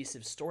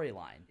cohesive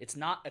storyline. It's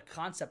not a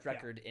concept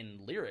record in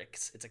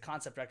lyrics. It's a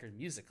concept record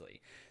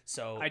musically.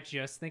 So I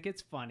just think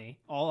it's funny.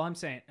 All I'm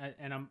saying,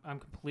 and I'm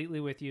completely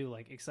with you,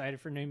 like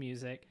excited for new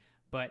music,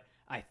 but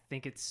I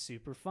think it's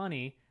super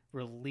funny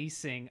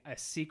releasing a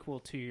sequel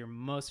to your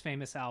most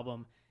famous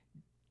album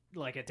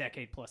like a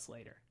decade plus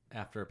later.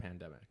 After a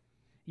pandemic.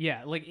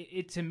 Yeah, like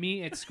it to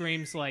me, it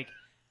screams like,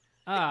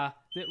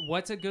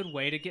 what's a good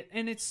way to get,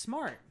 and it's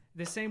smart.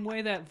 The same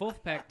way that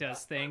Wolfpack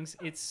does things,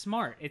 it's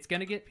smart. It's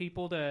going to get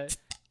people to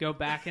go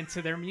back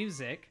into their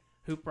music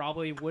who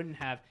probably wouldn't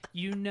have.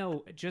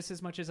 Just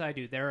as much as I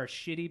do, there are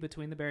shitty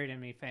Between the Buried and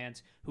Me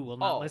fans who will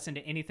not listen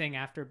to anything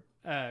after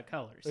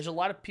Colors. there's a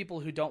lot of people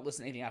who don't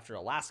listen to anything after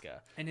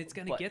Alaska. And it's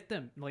going to but- get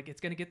them. Like,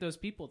 it's going to get those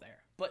people there.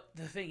 But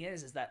the thing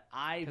is that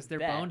Because they're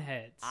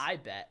boneheads. I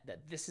bet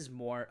that this is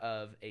more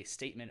of a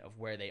statement of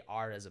where they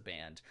are as a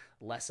band,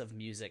 less of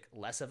music,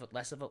 less of a PR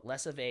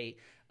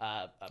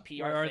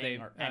Where are thing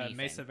they? or anything.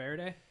 Mesa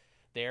Verde?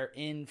 They're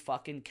in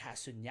fucking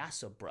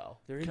Casuñazo, bro.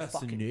 They're in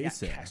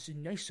Casunesa.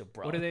 fucking Casuñazo,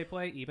 bro. What do they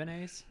play?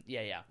 Ibanez?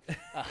 Yeah.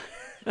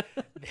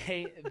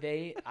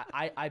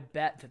 I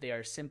bet that they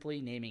are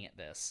simply naming it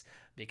this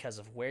because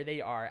of where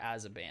they are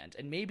as a band,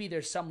 and maybe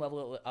there's some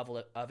level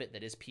of it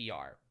that is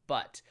PR,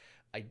 but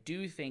I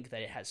do think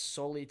that it has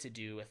solely to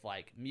do with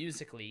like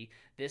musically,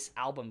 this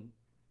album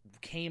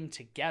came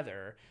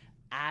together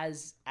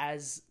as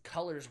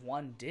Colors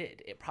 1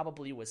 did. It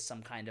probably was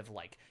some kind of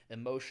like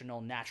emotional,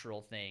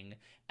 natural thing,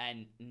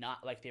 and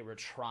not like they were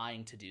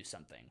trying to do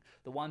something.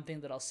 The one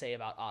thing that I'll say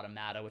about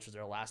Automata, which was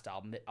their last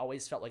album, it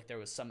always felt like there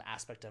was some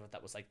aspect of it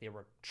that was like they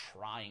were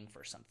trying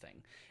for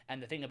something.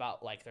 And the thing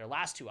about like their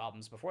last two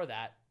albums before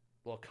that,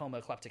 well, Coma,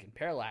 Eclectic, and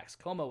Parallax,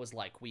 Coma was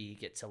like we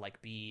get to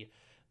like be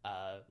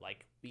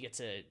we get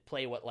to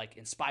play what like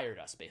inspired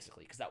us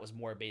basically, because that was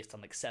more based on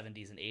like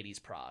 70s and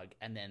 80s prog,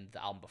 and then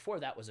the album before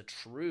that was a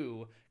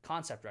true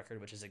concept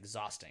record, which is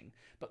exhausting.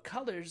 But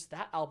Colors,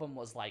 that album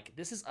was like,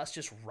 this is us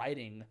just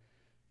writing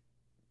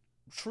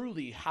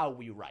truly how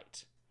we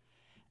write.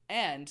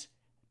 And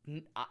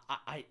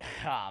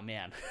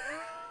man.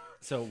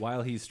 So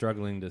while he's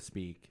struggling to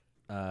speak,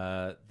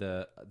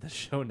 the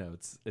show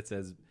notes, it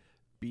says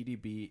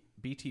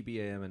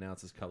BTBAM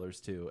announces Colors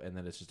 2, and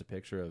then it's just a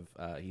picture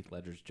of Heath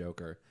Ledger's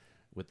Joker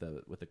with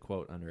a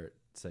quote under it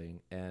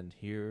saying, "And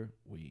here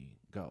we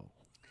go."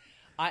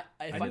 I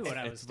knew what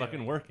I was It's fucking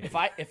doing. working.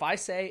 If I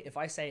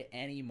say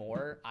any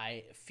more,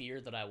 I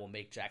fear that I will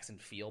make Jackson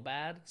feel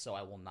bad, so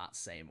I will not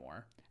say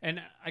more.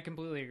 And I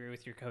completely agree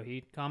with your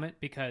Coheed comment,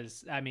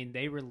 because I mean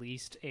they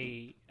released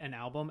an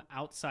album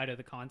outside of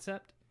the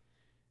concept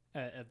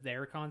of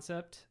their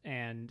concept,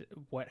 and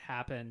what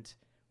happened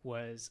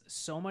was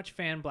so much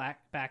fan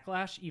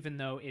backlash, even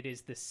though it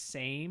is the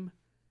same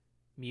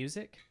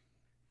music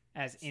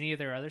as any of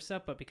their other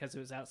stuff, but because it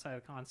was outside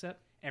of the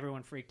concept,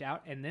 everyone freaked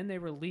out. And then they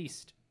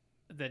released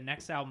the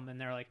next album, and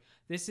they're like,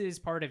 this is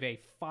part of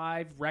a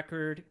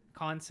 5-record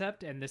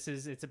concept, and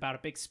it's about a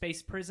big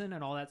space prison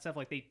and all that stuff.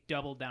 Like, they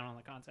doubled down on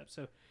the concept.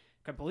 So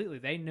completely,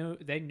 they knew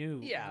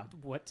Yeah.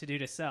 what to do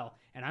to sell,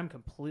 and I'm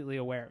completely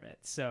aware of it.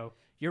 So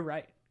you're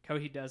right.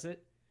 Coheed does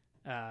it.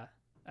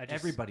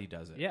 Everybody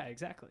does it. Yeah,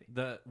 exactly.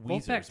 The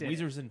Wolfpack did it.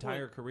 Weezer's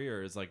entire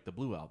career is like the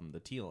blue album, the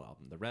teal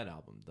album, the red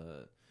album,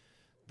 the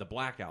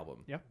black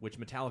album, Yep. which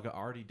Metallica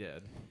already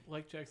did,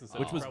 Like Jackson said,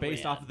 which was probably-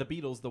 based off of the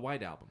Beatles, the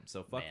white album.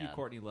 So fuck you, Man.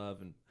 Courtney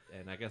Love,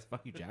 and I guess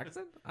fuck you,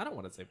 Jackson. I don't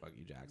want to say fuck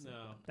you, Jackson.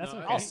 No, That's no,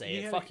 okay. I'll he- say he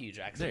it. had Fuck you,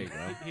 Jackson. There you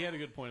go. He had a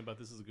good point about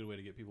this is a good way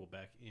to get people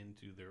back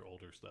into their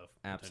older stuff.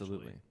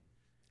 Absolutely.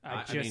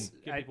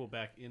 potentially. I Get people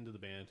back into the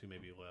band who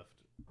maybe left,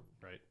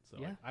 right? So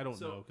Yeah. I don't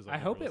So, know because I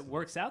hope it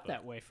works out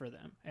that way for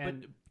them.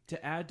 And But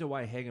to add to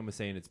why Hagen was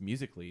saying it's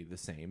musically the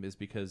same is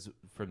because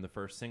from the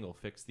first single,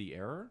 "Fix the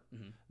Error,"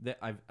 that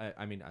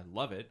I mean I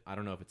love it. I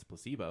don't know if it's a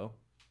placebo,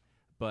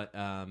 but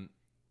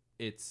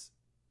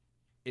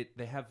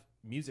they have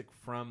music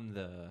from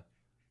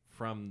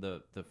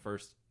the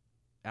first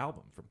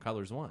album, from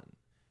Colors One.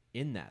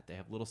 In that they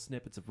have little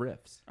snippets of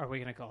riffs. are we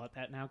gonna call it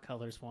that now?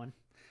 Colors One.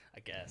 I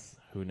guess.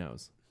 Who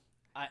knows?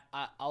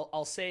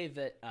 I'll say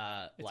that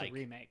It's like a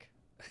remake.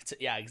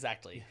 yeah,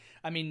 exactly.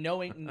 I mean,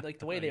 knowing like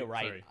the way they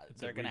write, Sorry, it's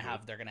they're a gonna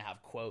reboot.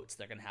 have quotes,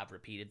 they're gonna have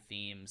repeated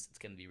themes. It's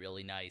gonna be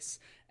really nice.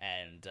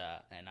 And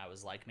I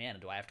was like, man,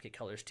 do I have to get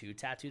Colors 2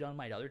 tattooed on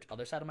my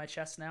other side of my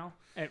chest now?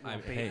 It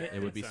won't be. Hey,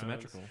 it would be sounds-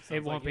 symmetrical.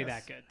 It won't like be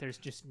yes. that good. There's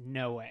just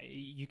no way.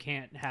 You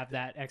can't have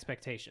that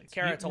expectations.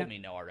 Kara You- told no- me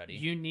no already.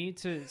 You need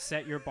to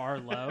set your bar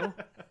low,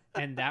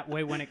 and that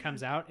way when it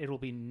comes out, it'll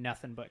be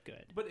nothing but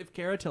good. But if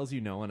Kara tells you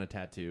no on a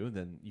tattoo,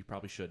 then you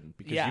probably shouldn't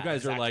because Yeah, you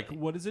guys are like, exactly.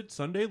 "What is it?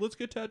 Sunday? Let's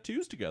get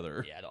tattoos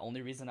together." Yeah, the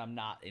only reason I'm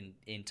not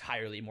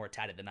entirely more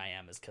tatted than I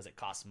am is because it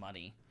costs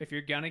money. If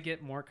you're gonna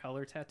get more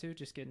color tattoo,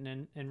 just get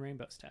an in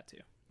rainbows tattoo.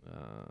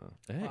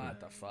 Hey. What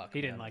the fuck?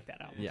 He didn't man? like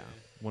that album. Yeah,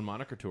 when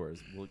Moniker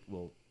tours,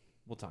 we'll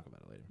talk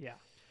about it later. Yeah.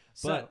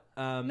 So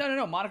But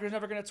No. Moniker's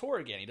never going to tour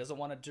again. He doesn't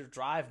want to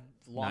drive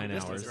long 9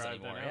 distances hours.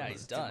 anymore. Drive Yeah, down, he's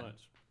it's too done.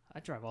 much. I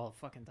drive all the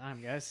fucking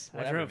time, guys. I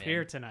Whatever, drove man.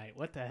 here tonight.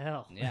 What the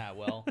hell? Yeah,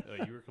 well,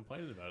 You were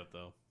complaining about it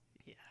though.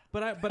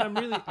 but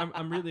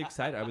I'm really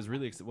excited. I was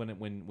really excited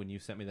when you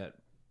sent me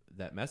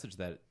that message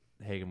that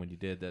Hagen, when you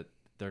did that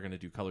they're gonna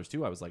do Colors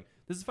too. I was like,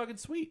 this is fucking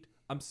sweet.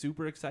 I'm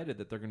super excited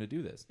that they're gonna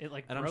do this. It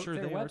like and broke I'm sure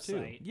their they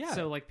website. are too. Yeah.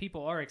 So like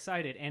people are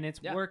excited, and it's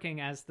Yeah. working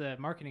as the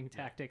marketing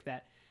tactic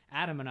that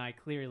Adam and I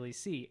clearly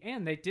see.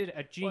 And they did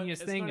a genius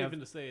But thing it's not of even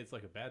to say it's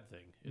like a bad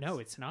thing. No,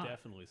 it's not.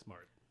 Definitely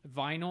smart.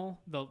 vinyl.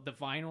 The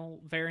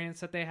vinyl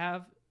variants that they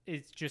have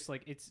is just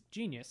like it's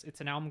genius.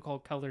 It's an album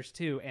called Colors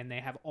 2, and they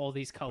have all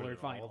these Put colored it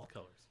in all vinyl. the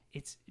colors.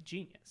 It's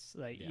genius.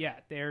 Like Yeah. yeah,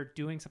 they're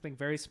doing something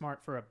very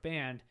smart for a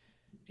band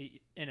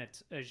in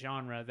a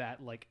genre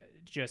that like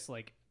just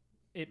like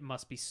it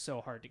must be so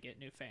hard to get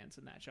new fans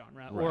in that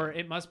genre, or Right.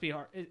 it must be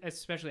hard,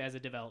 especially as a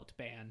developed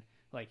band.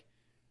 Like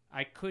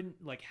I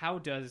couldn't like how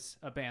does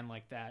a band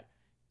like that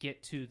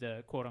get to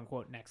the quote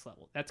unquote next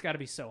level? That's got to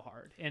be so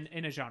hard in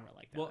a genre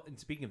like that. Well, and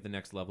speaking of the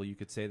next level, you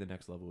could say the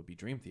next level would be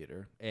Dream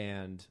Theater.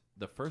 And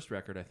the first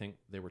record, I think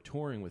they were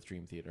touring with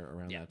Dream Theater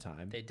around Yeah, that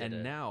time. they did and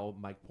it. now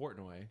Mike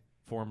Portnoy,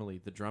 formerly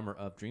the drummer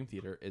of Dream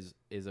Theater, is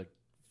a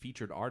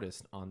featured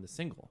artist on the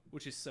single.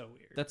 which is so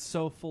weird. That's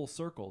so full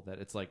circle that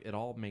it's like it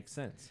all makes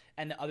sense.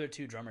 and the other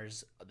two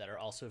drummers that are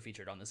also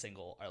featured on the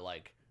single are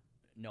like,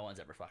 no one's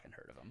ever fucking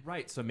heard of them.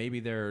 Right. So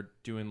maybe they're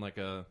doing like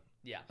a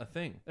Yeah.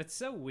 thing. It's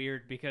so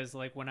weird because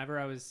like whenever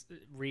I was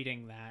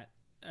reading that,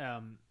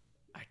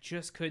 I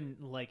just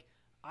couldn't like.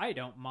 I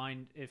don't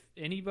mind if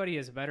anybody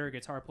is a better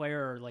guitar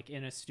player or like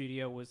in a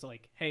studio was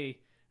like, hey,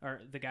 or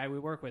the guy we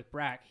work with,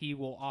 Brack, he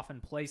will often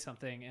play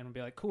something and will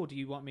be like, cool, do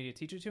you want me to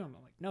teach it to him?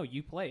 I'm like, no,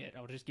 you play it.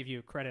 I'll just give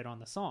you credit on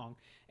the song.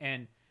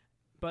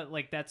 But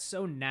like that's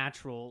so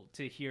natural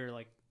to hear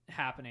like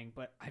happening,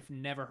 but I've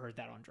never heard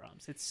that on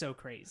drums. It's so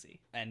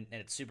crazy. And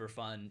it's super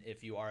fun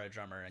if you are a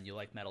drummer and you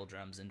like metal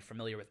drums and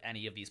familiar with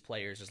any of these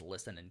players. Just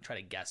listen and try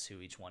to guess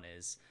who each one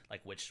is,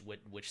 like which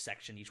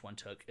section each one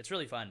took. It's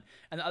really fun.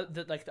 And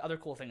the other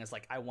cool thing is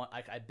like I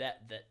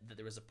bet that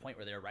there was a point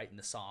where they were writing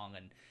the song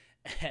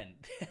and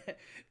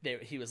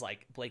he was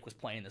like, Blake was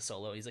playing the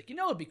solo. He's like,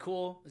 it'd be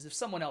cool is if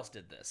someone else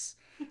did this.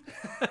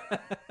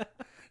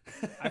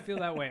 I feel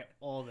that way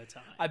all the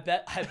time. I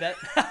bet.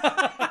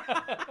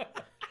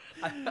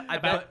 I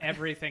About bet.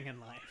 everything in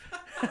life.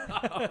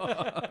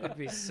 It'd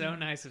be so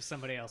nice if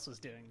somebody else was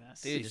doing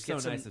this. Dude, It's just so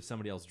get some- nice if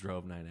somebody else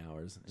drove 9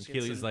 hours. And Just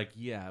get Keely's some- like,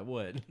 yeah, I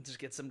would. Just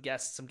get some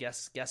guest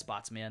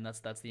spots, man.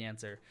 That's the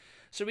answer.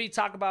 Should we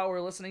talk about what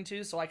we're listening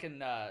to so I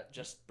can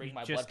just bring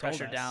my blood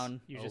pressure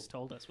down? You just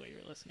told us what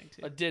you're listening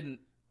to. I didn't.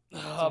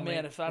 It's Oh only-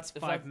 man, if that's it's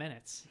if 5 that-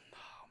 minutes.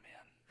 Oh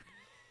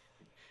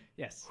man.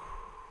 Yes,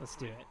 let's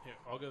do it. Here,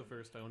 I'll go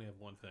first. I only have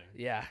one thing.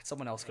 Yeah,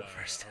 someone else go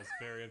first. I was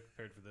very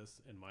unprepared for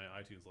this, and my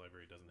iTunes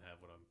library doesn't have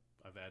what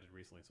I've added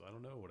recently, so I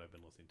don't know what I've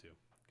been listening to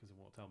because it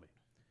won't tell me.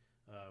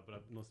 But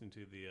I've been listening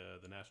to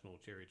the National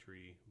Cherry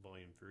Tree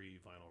Volume 3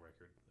 vinyl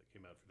record that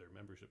came out for their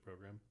membership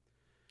program.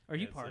 Are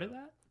you It's, part of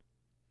that?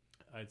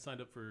 I'd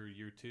signed up for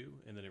year 2,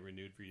 and then it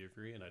renewed for year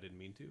 3, and I didn't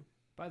mean to.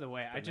 By the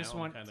way, I But just now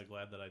want. I'm kind of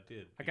glad that I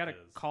did. I gotta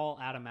because- call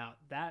Adam out.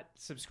 That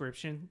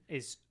subscription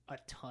is a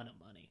ton of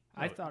money.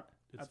 I Oh, thought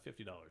It's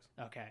 $50.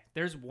 Okay.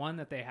 There's one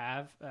that they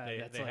have. They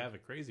that's like, have a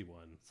crazy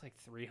one. It's like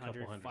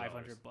 300, $200.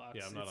 500 bucks.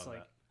 Yeah, I'm not it's on like,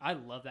 that. I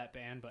love that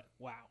band, but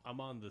wow. I'm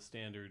on the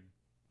standard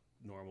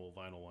normal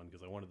vinyl one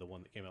because I wanted the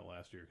one that came out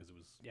last year because it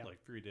was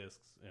like 3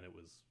 discs and it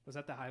was. Was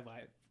that the High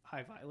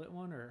Violet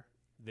one or?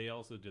 They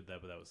also did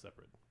that, but that was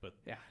separate. But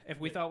yeah, if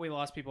we thought we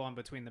lost people on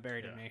Between the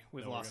Buried and Me,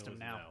 we've lost them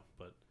now.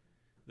 But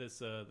this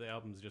the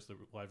album's just a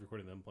live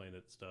recording of them playing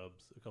at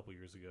Stubbs a couple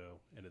years ago,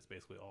 and it's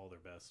basically all their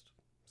best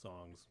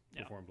songs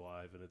performed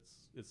live, and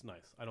it's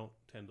nice. I don't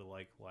tend to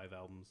like live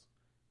albums,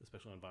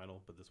 especially on vinyl,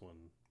 but this one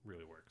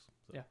really works.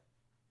 So.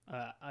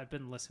 Yeah. I've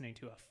been listening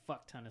to a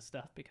fuck ton of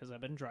stuff because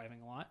I've been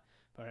driving a lot,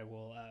 but I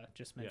will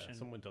just mention. Yeah,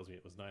 someone tells me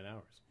it was 9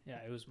 hours. Yeah,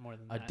 it was more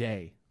than A that.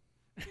 day.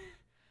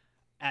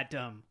 At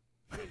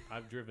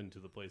I've driven to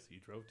the place that you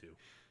drove to.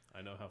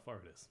 I know how far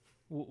it is.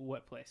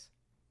 What place?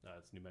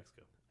 It's New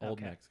Mexico. Old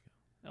Okay. Mexico.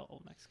 Oh,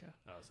 Old Mexico.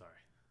 Oh,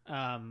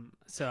 sorry.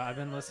 So I've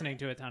been listening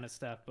to a ton of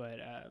stuff, but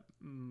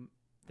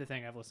the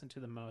thing I've listened to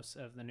the most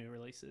of the new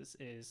releases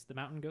is the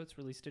Mountain Goats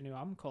released a new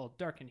album called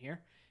Dark in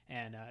Here,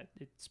 and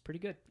it's pretty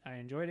good. I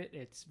enjoyed it.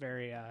 It's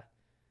very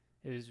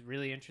it was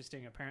really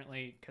interesting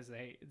apparently because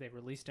they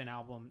released an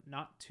album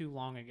not too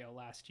long ago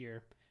last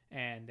year,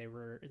 and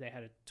they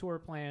had a tour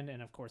planned,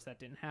 and of course that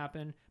didn't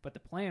happen, but the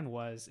plan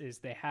is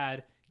they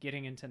had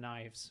Getting Into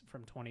Knives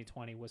from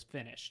 2020 was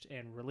finished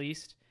and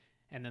released,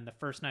 and then the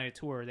first night of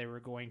tour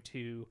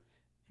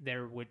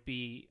there would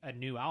be a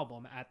new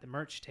album at the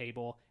merch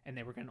table, and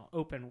they were going to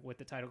open with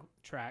the title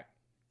track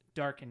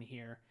Dark in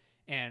Here,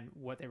 and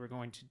what they were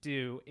going to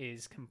do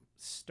is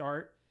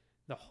start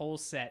the whole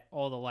set,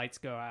 all the lights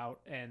go out,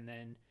 and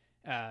then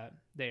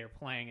they are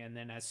playing, and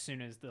then as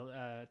soon as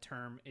the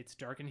term It's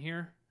Dark in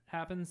Here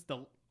happens,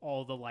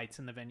 all the lights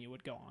in the venue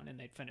would go on and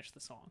they'd finish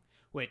the song,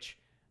 which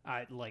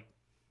I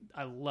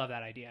love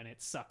that idea, and it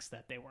sucks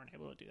that they weren't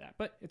able to do that,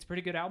 but it's a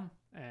pretty good album,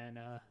 and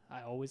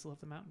I always love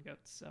the Mountain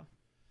Goats. So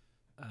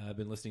I've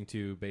been listening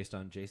to, based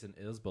on Jason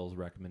Isbell's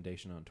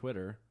recommendation on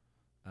Twitter,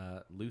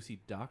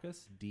 Lucy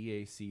Dacus,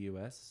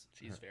 Dacus.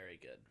 She's very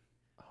good.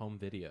 Home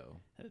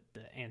video.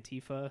 the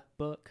Antifa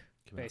book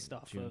Came out based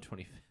off June of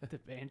 25th. the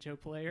banjo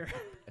player.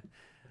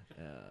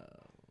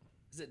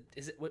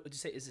 Is it what would you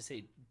say? Is it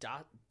say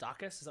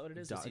Dacus? Is that what it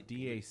is?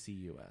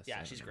 Dacus.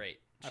 Yeah, she's great.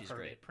 I've She's heard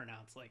great. it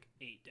pronounced like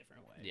 8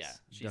 different ways. Yeah,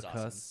 she's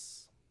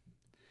awesome.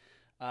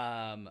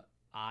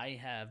 I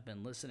have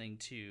been listening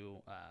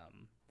to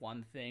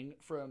one thing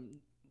from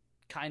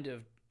kind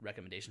of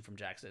recommendation from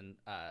Jackson.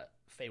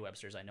 Faye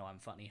Webster's I Know I'm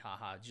Funny,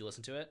 haha. Did you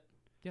listen to it?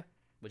 Yeah.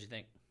 What'd you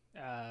think?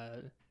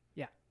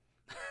 Yeah.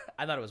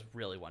 I thought it was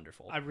really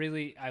wonderful.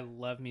 I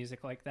love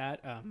music like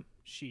that.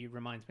 She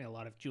reminds me a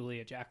lot of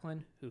Julia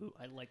Jacklin, who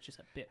I like just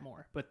a bit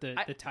more. But the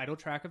title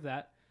track of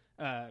that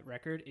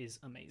record is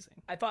amazing.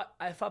 I thought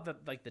that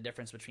like the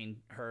difference between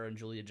her and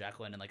Julia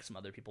Jacklin and like some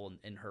other people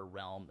in her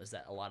realm is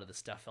that a lot of the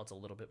stuff felt a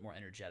little bit more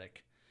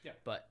energetic. Yeah.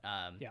 But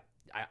yeah.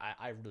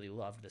 I really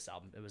loved this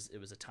album. It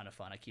was a ton of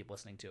fun. I keep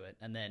listening to it.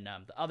 And then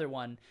the other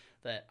one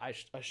that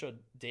I showed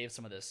Dave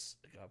some of this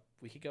like a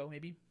week ago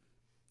maybe.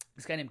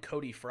 This guy named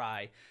Cody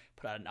Fry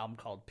put out an album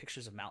called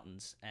Pictures of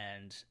Mountains,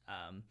 and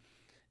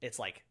it's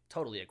like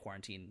totally a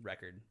quarantine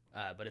record,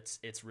 but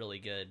it's really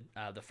good.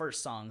 The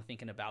first song,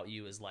 Thinking About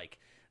You, is like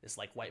this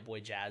like white boy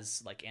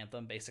jazz like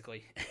anthem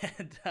basically,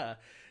 and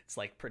it's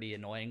like pretty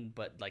annoying,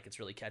 but like it's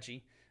really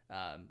catchy.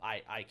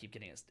 I keep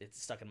getting it's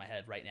stuck in my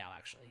head right now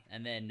actually.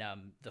 And then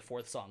the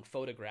fourth song,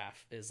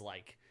 Photograph, is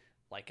like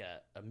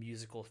a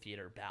musical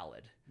theater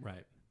ballad.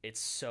 Right. It's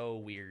so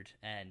weird.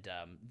 And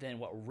then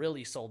what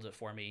really sold it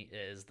for me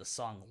is the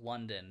song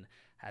London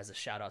has a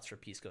shout outs for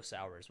Pisco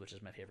Sours, which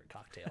is my favorite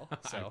cocktail.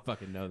 So I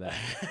fucking know that.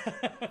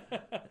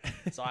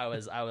 so I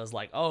was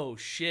like, oh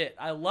shit,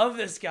 I love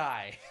this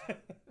guy.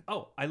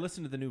 Oh, I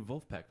listened to the new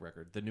Wolfpack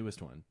record, the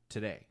newest one,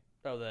 today.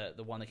 Oh,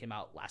 the one that came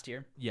out last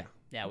year? Yeah.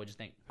 Yeah, what'd you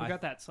think? Who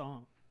got that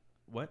song?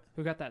 What?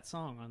 Who got that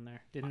song on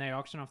there? Didn't they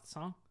auction off the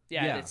song?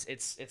 Yeah, Yeah.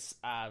 it's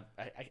I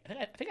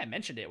think I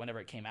mentioned it whenever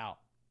it came out.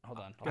 Hold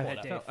on. I'll Go pull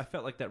ahead, it up. Dave. I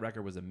felt like that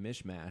record was a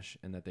mishmash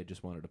and that they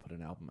just wanted to put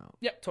an album out.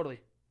 Yep,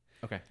 totally.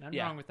 Okay. Nothing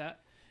Yeah. wrong with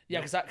that.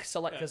 Yeah,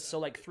 because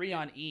 3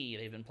 on E,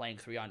 they've been playing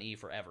 3 on E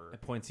forever.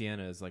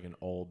 Poinciana is like an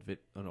old Like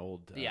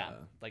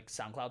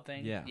SoundCloud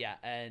thing. Yeah.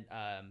 And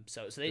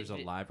so there's a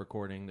live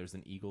recording, there's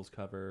an Eagles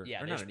cover.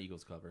 Yeah, Or not an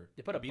Eagles cover.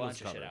 they put a Beatles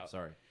bunch of cover, shit out.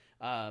 Sorry.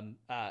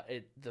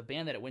 The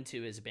band that it went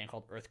to is a band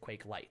called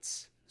Earthquake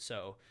Lights.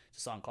 So it's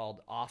a song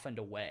called Off and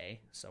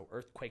Away. So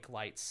Earthquake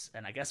Lights,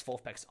 and I guess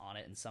Wolfpack's on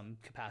it in some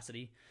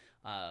capacity.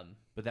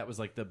 But that was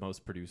like the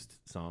most produced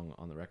song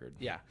on the record.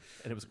 Yeah.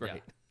 And it was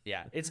great.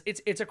 Yeah.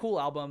 It's a cool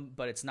album,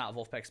 but it's not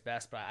Wolfpack's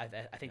best. But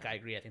I think I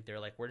agree. I think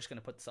they're like, we're just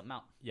gonna put something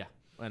out. Yeah.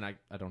 And I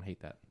don't hate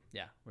that.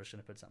 Yeah, we're just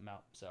gonna put something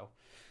out. So,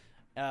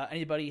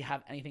 anybody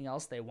have anything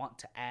else they want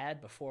to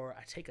add before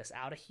I take us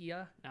out of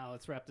here? Now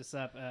let's wrap this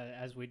up.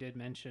 As we did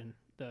mention,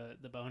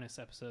 the bonus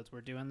episodes, we're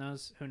doing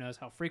those. Who knows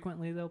how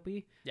frequently they'll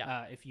be.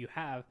 Yeah. If you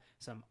have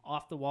some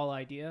off the wall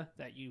idea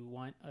that you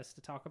want us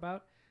to talk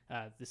about,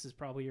 this is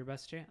probably your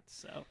best chance.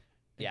 So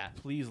Yeah.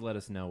 Please let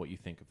us know what you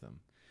think of them.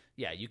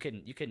 yeah, you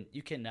can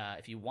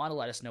if you want to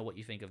let us know what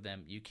you think of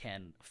them, you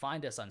can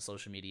find us on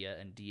social media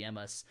and DM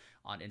us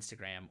on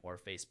Instagram or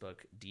Facebook,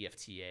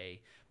 DFTA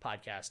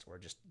podcast, or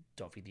just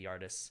Don't Feed the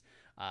Artists.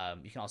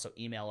 You can also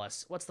email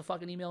us. What's the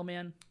fucking email,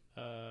 man?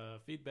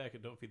 Feedback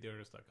at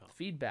don'tfeedtheartist.com.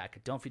 Feedback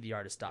at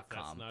don'tfeedtheartist.com. If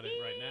that's not it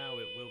right now,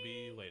 it will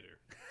be later.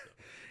 So.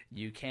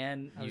 You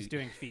can. I was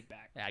doing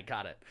feedback. I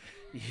got it.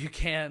 You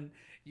can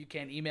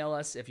email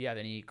us if you have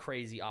any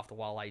crazy off the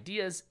wall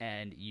ideas,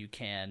 and you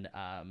can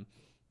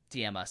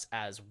DM us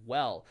as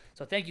well.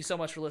 So thank you so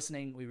much for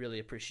listening. We really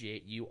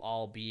appreciate you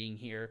all being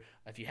here.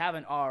 If you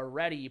haven't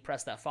already,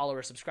 press that follow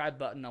or subscribe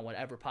button on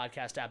whatever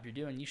podcast app you're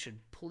doing. You should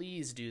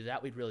please do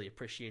that. We'd really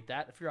appreciate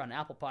that. If you're on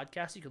Apple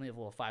Podcasts, you can leave a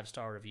little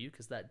 5-star review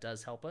because that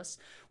does help us.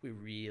 We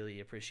really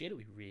appreciate it.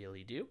 We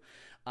really do.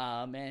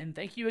 And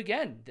thank you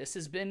again. This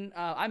has been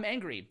I'm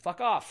angry.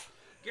 Fuck off.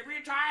 Give me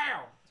a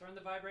towel. Turn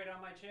the vibrator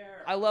on my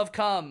chair. I love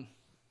cum.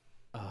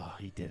 Oh,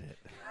 he did it.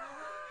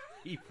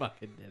 He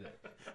fucking did it.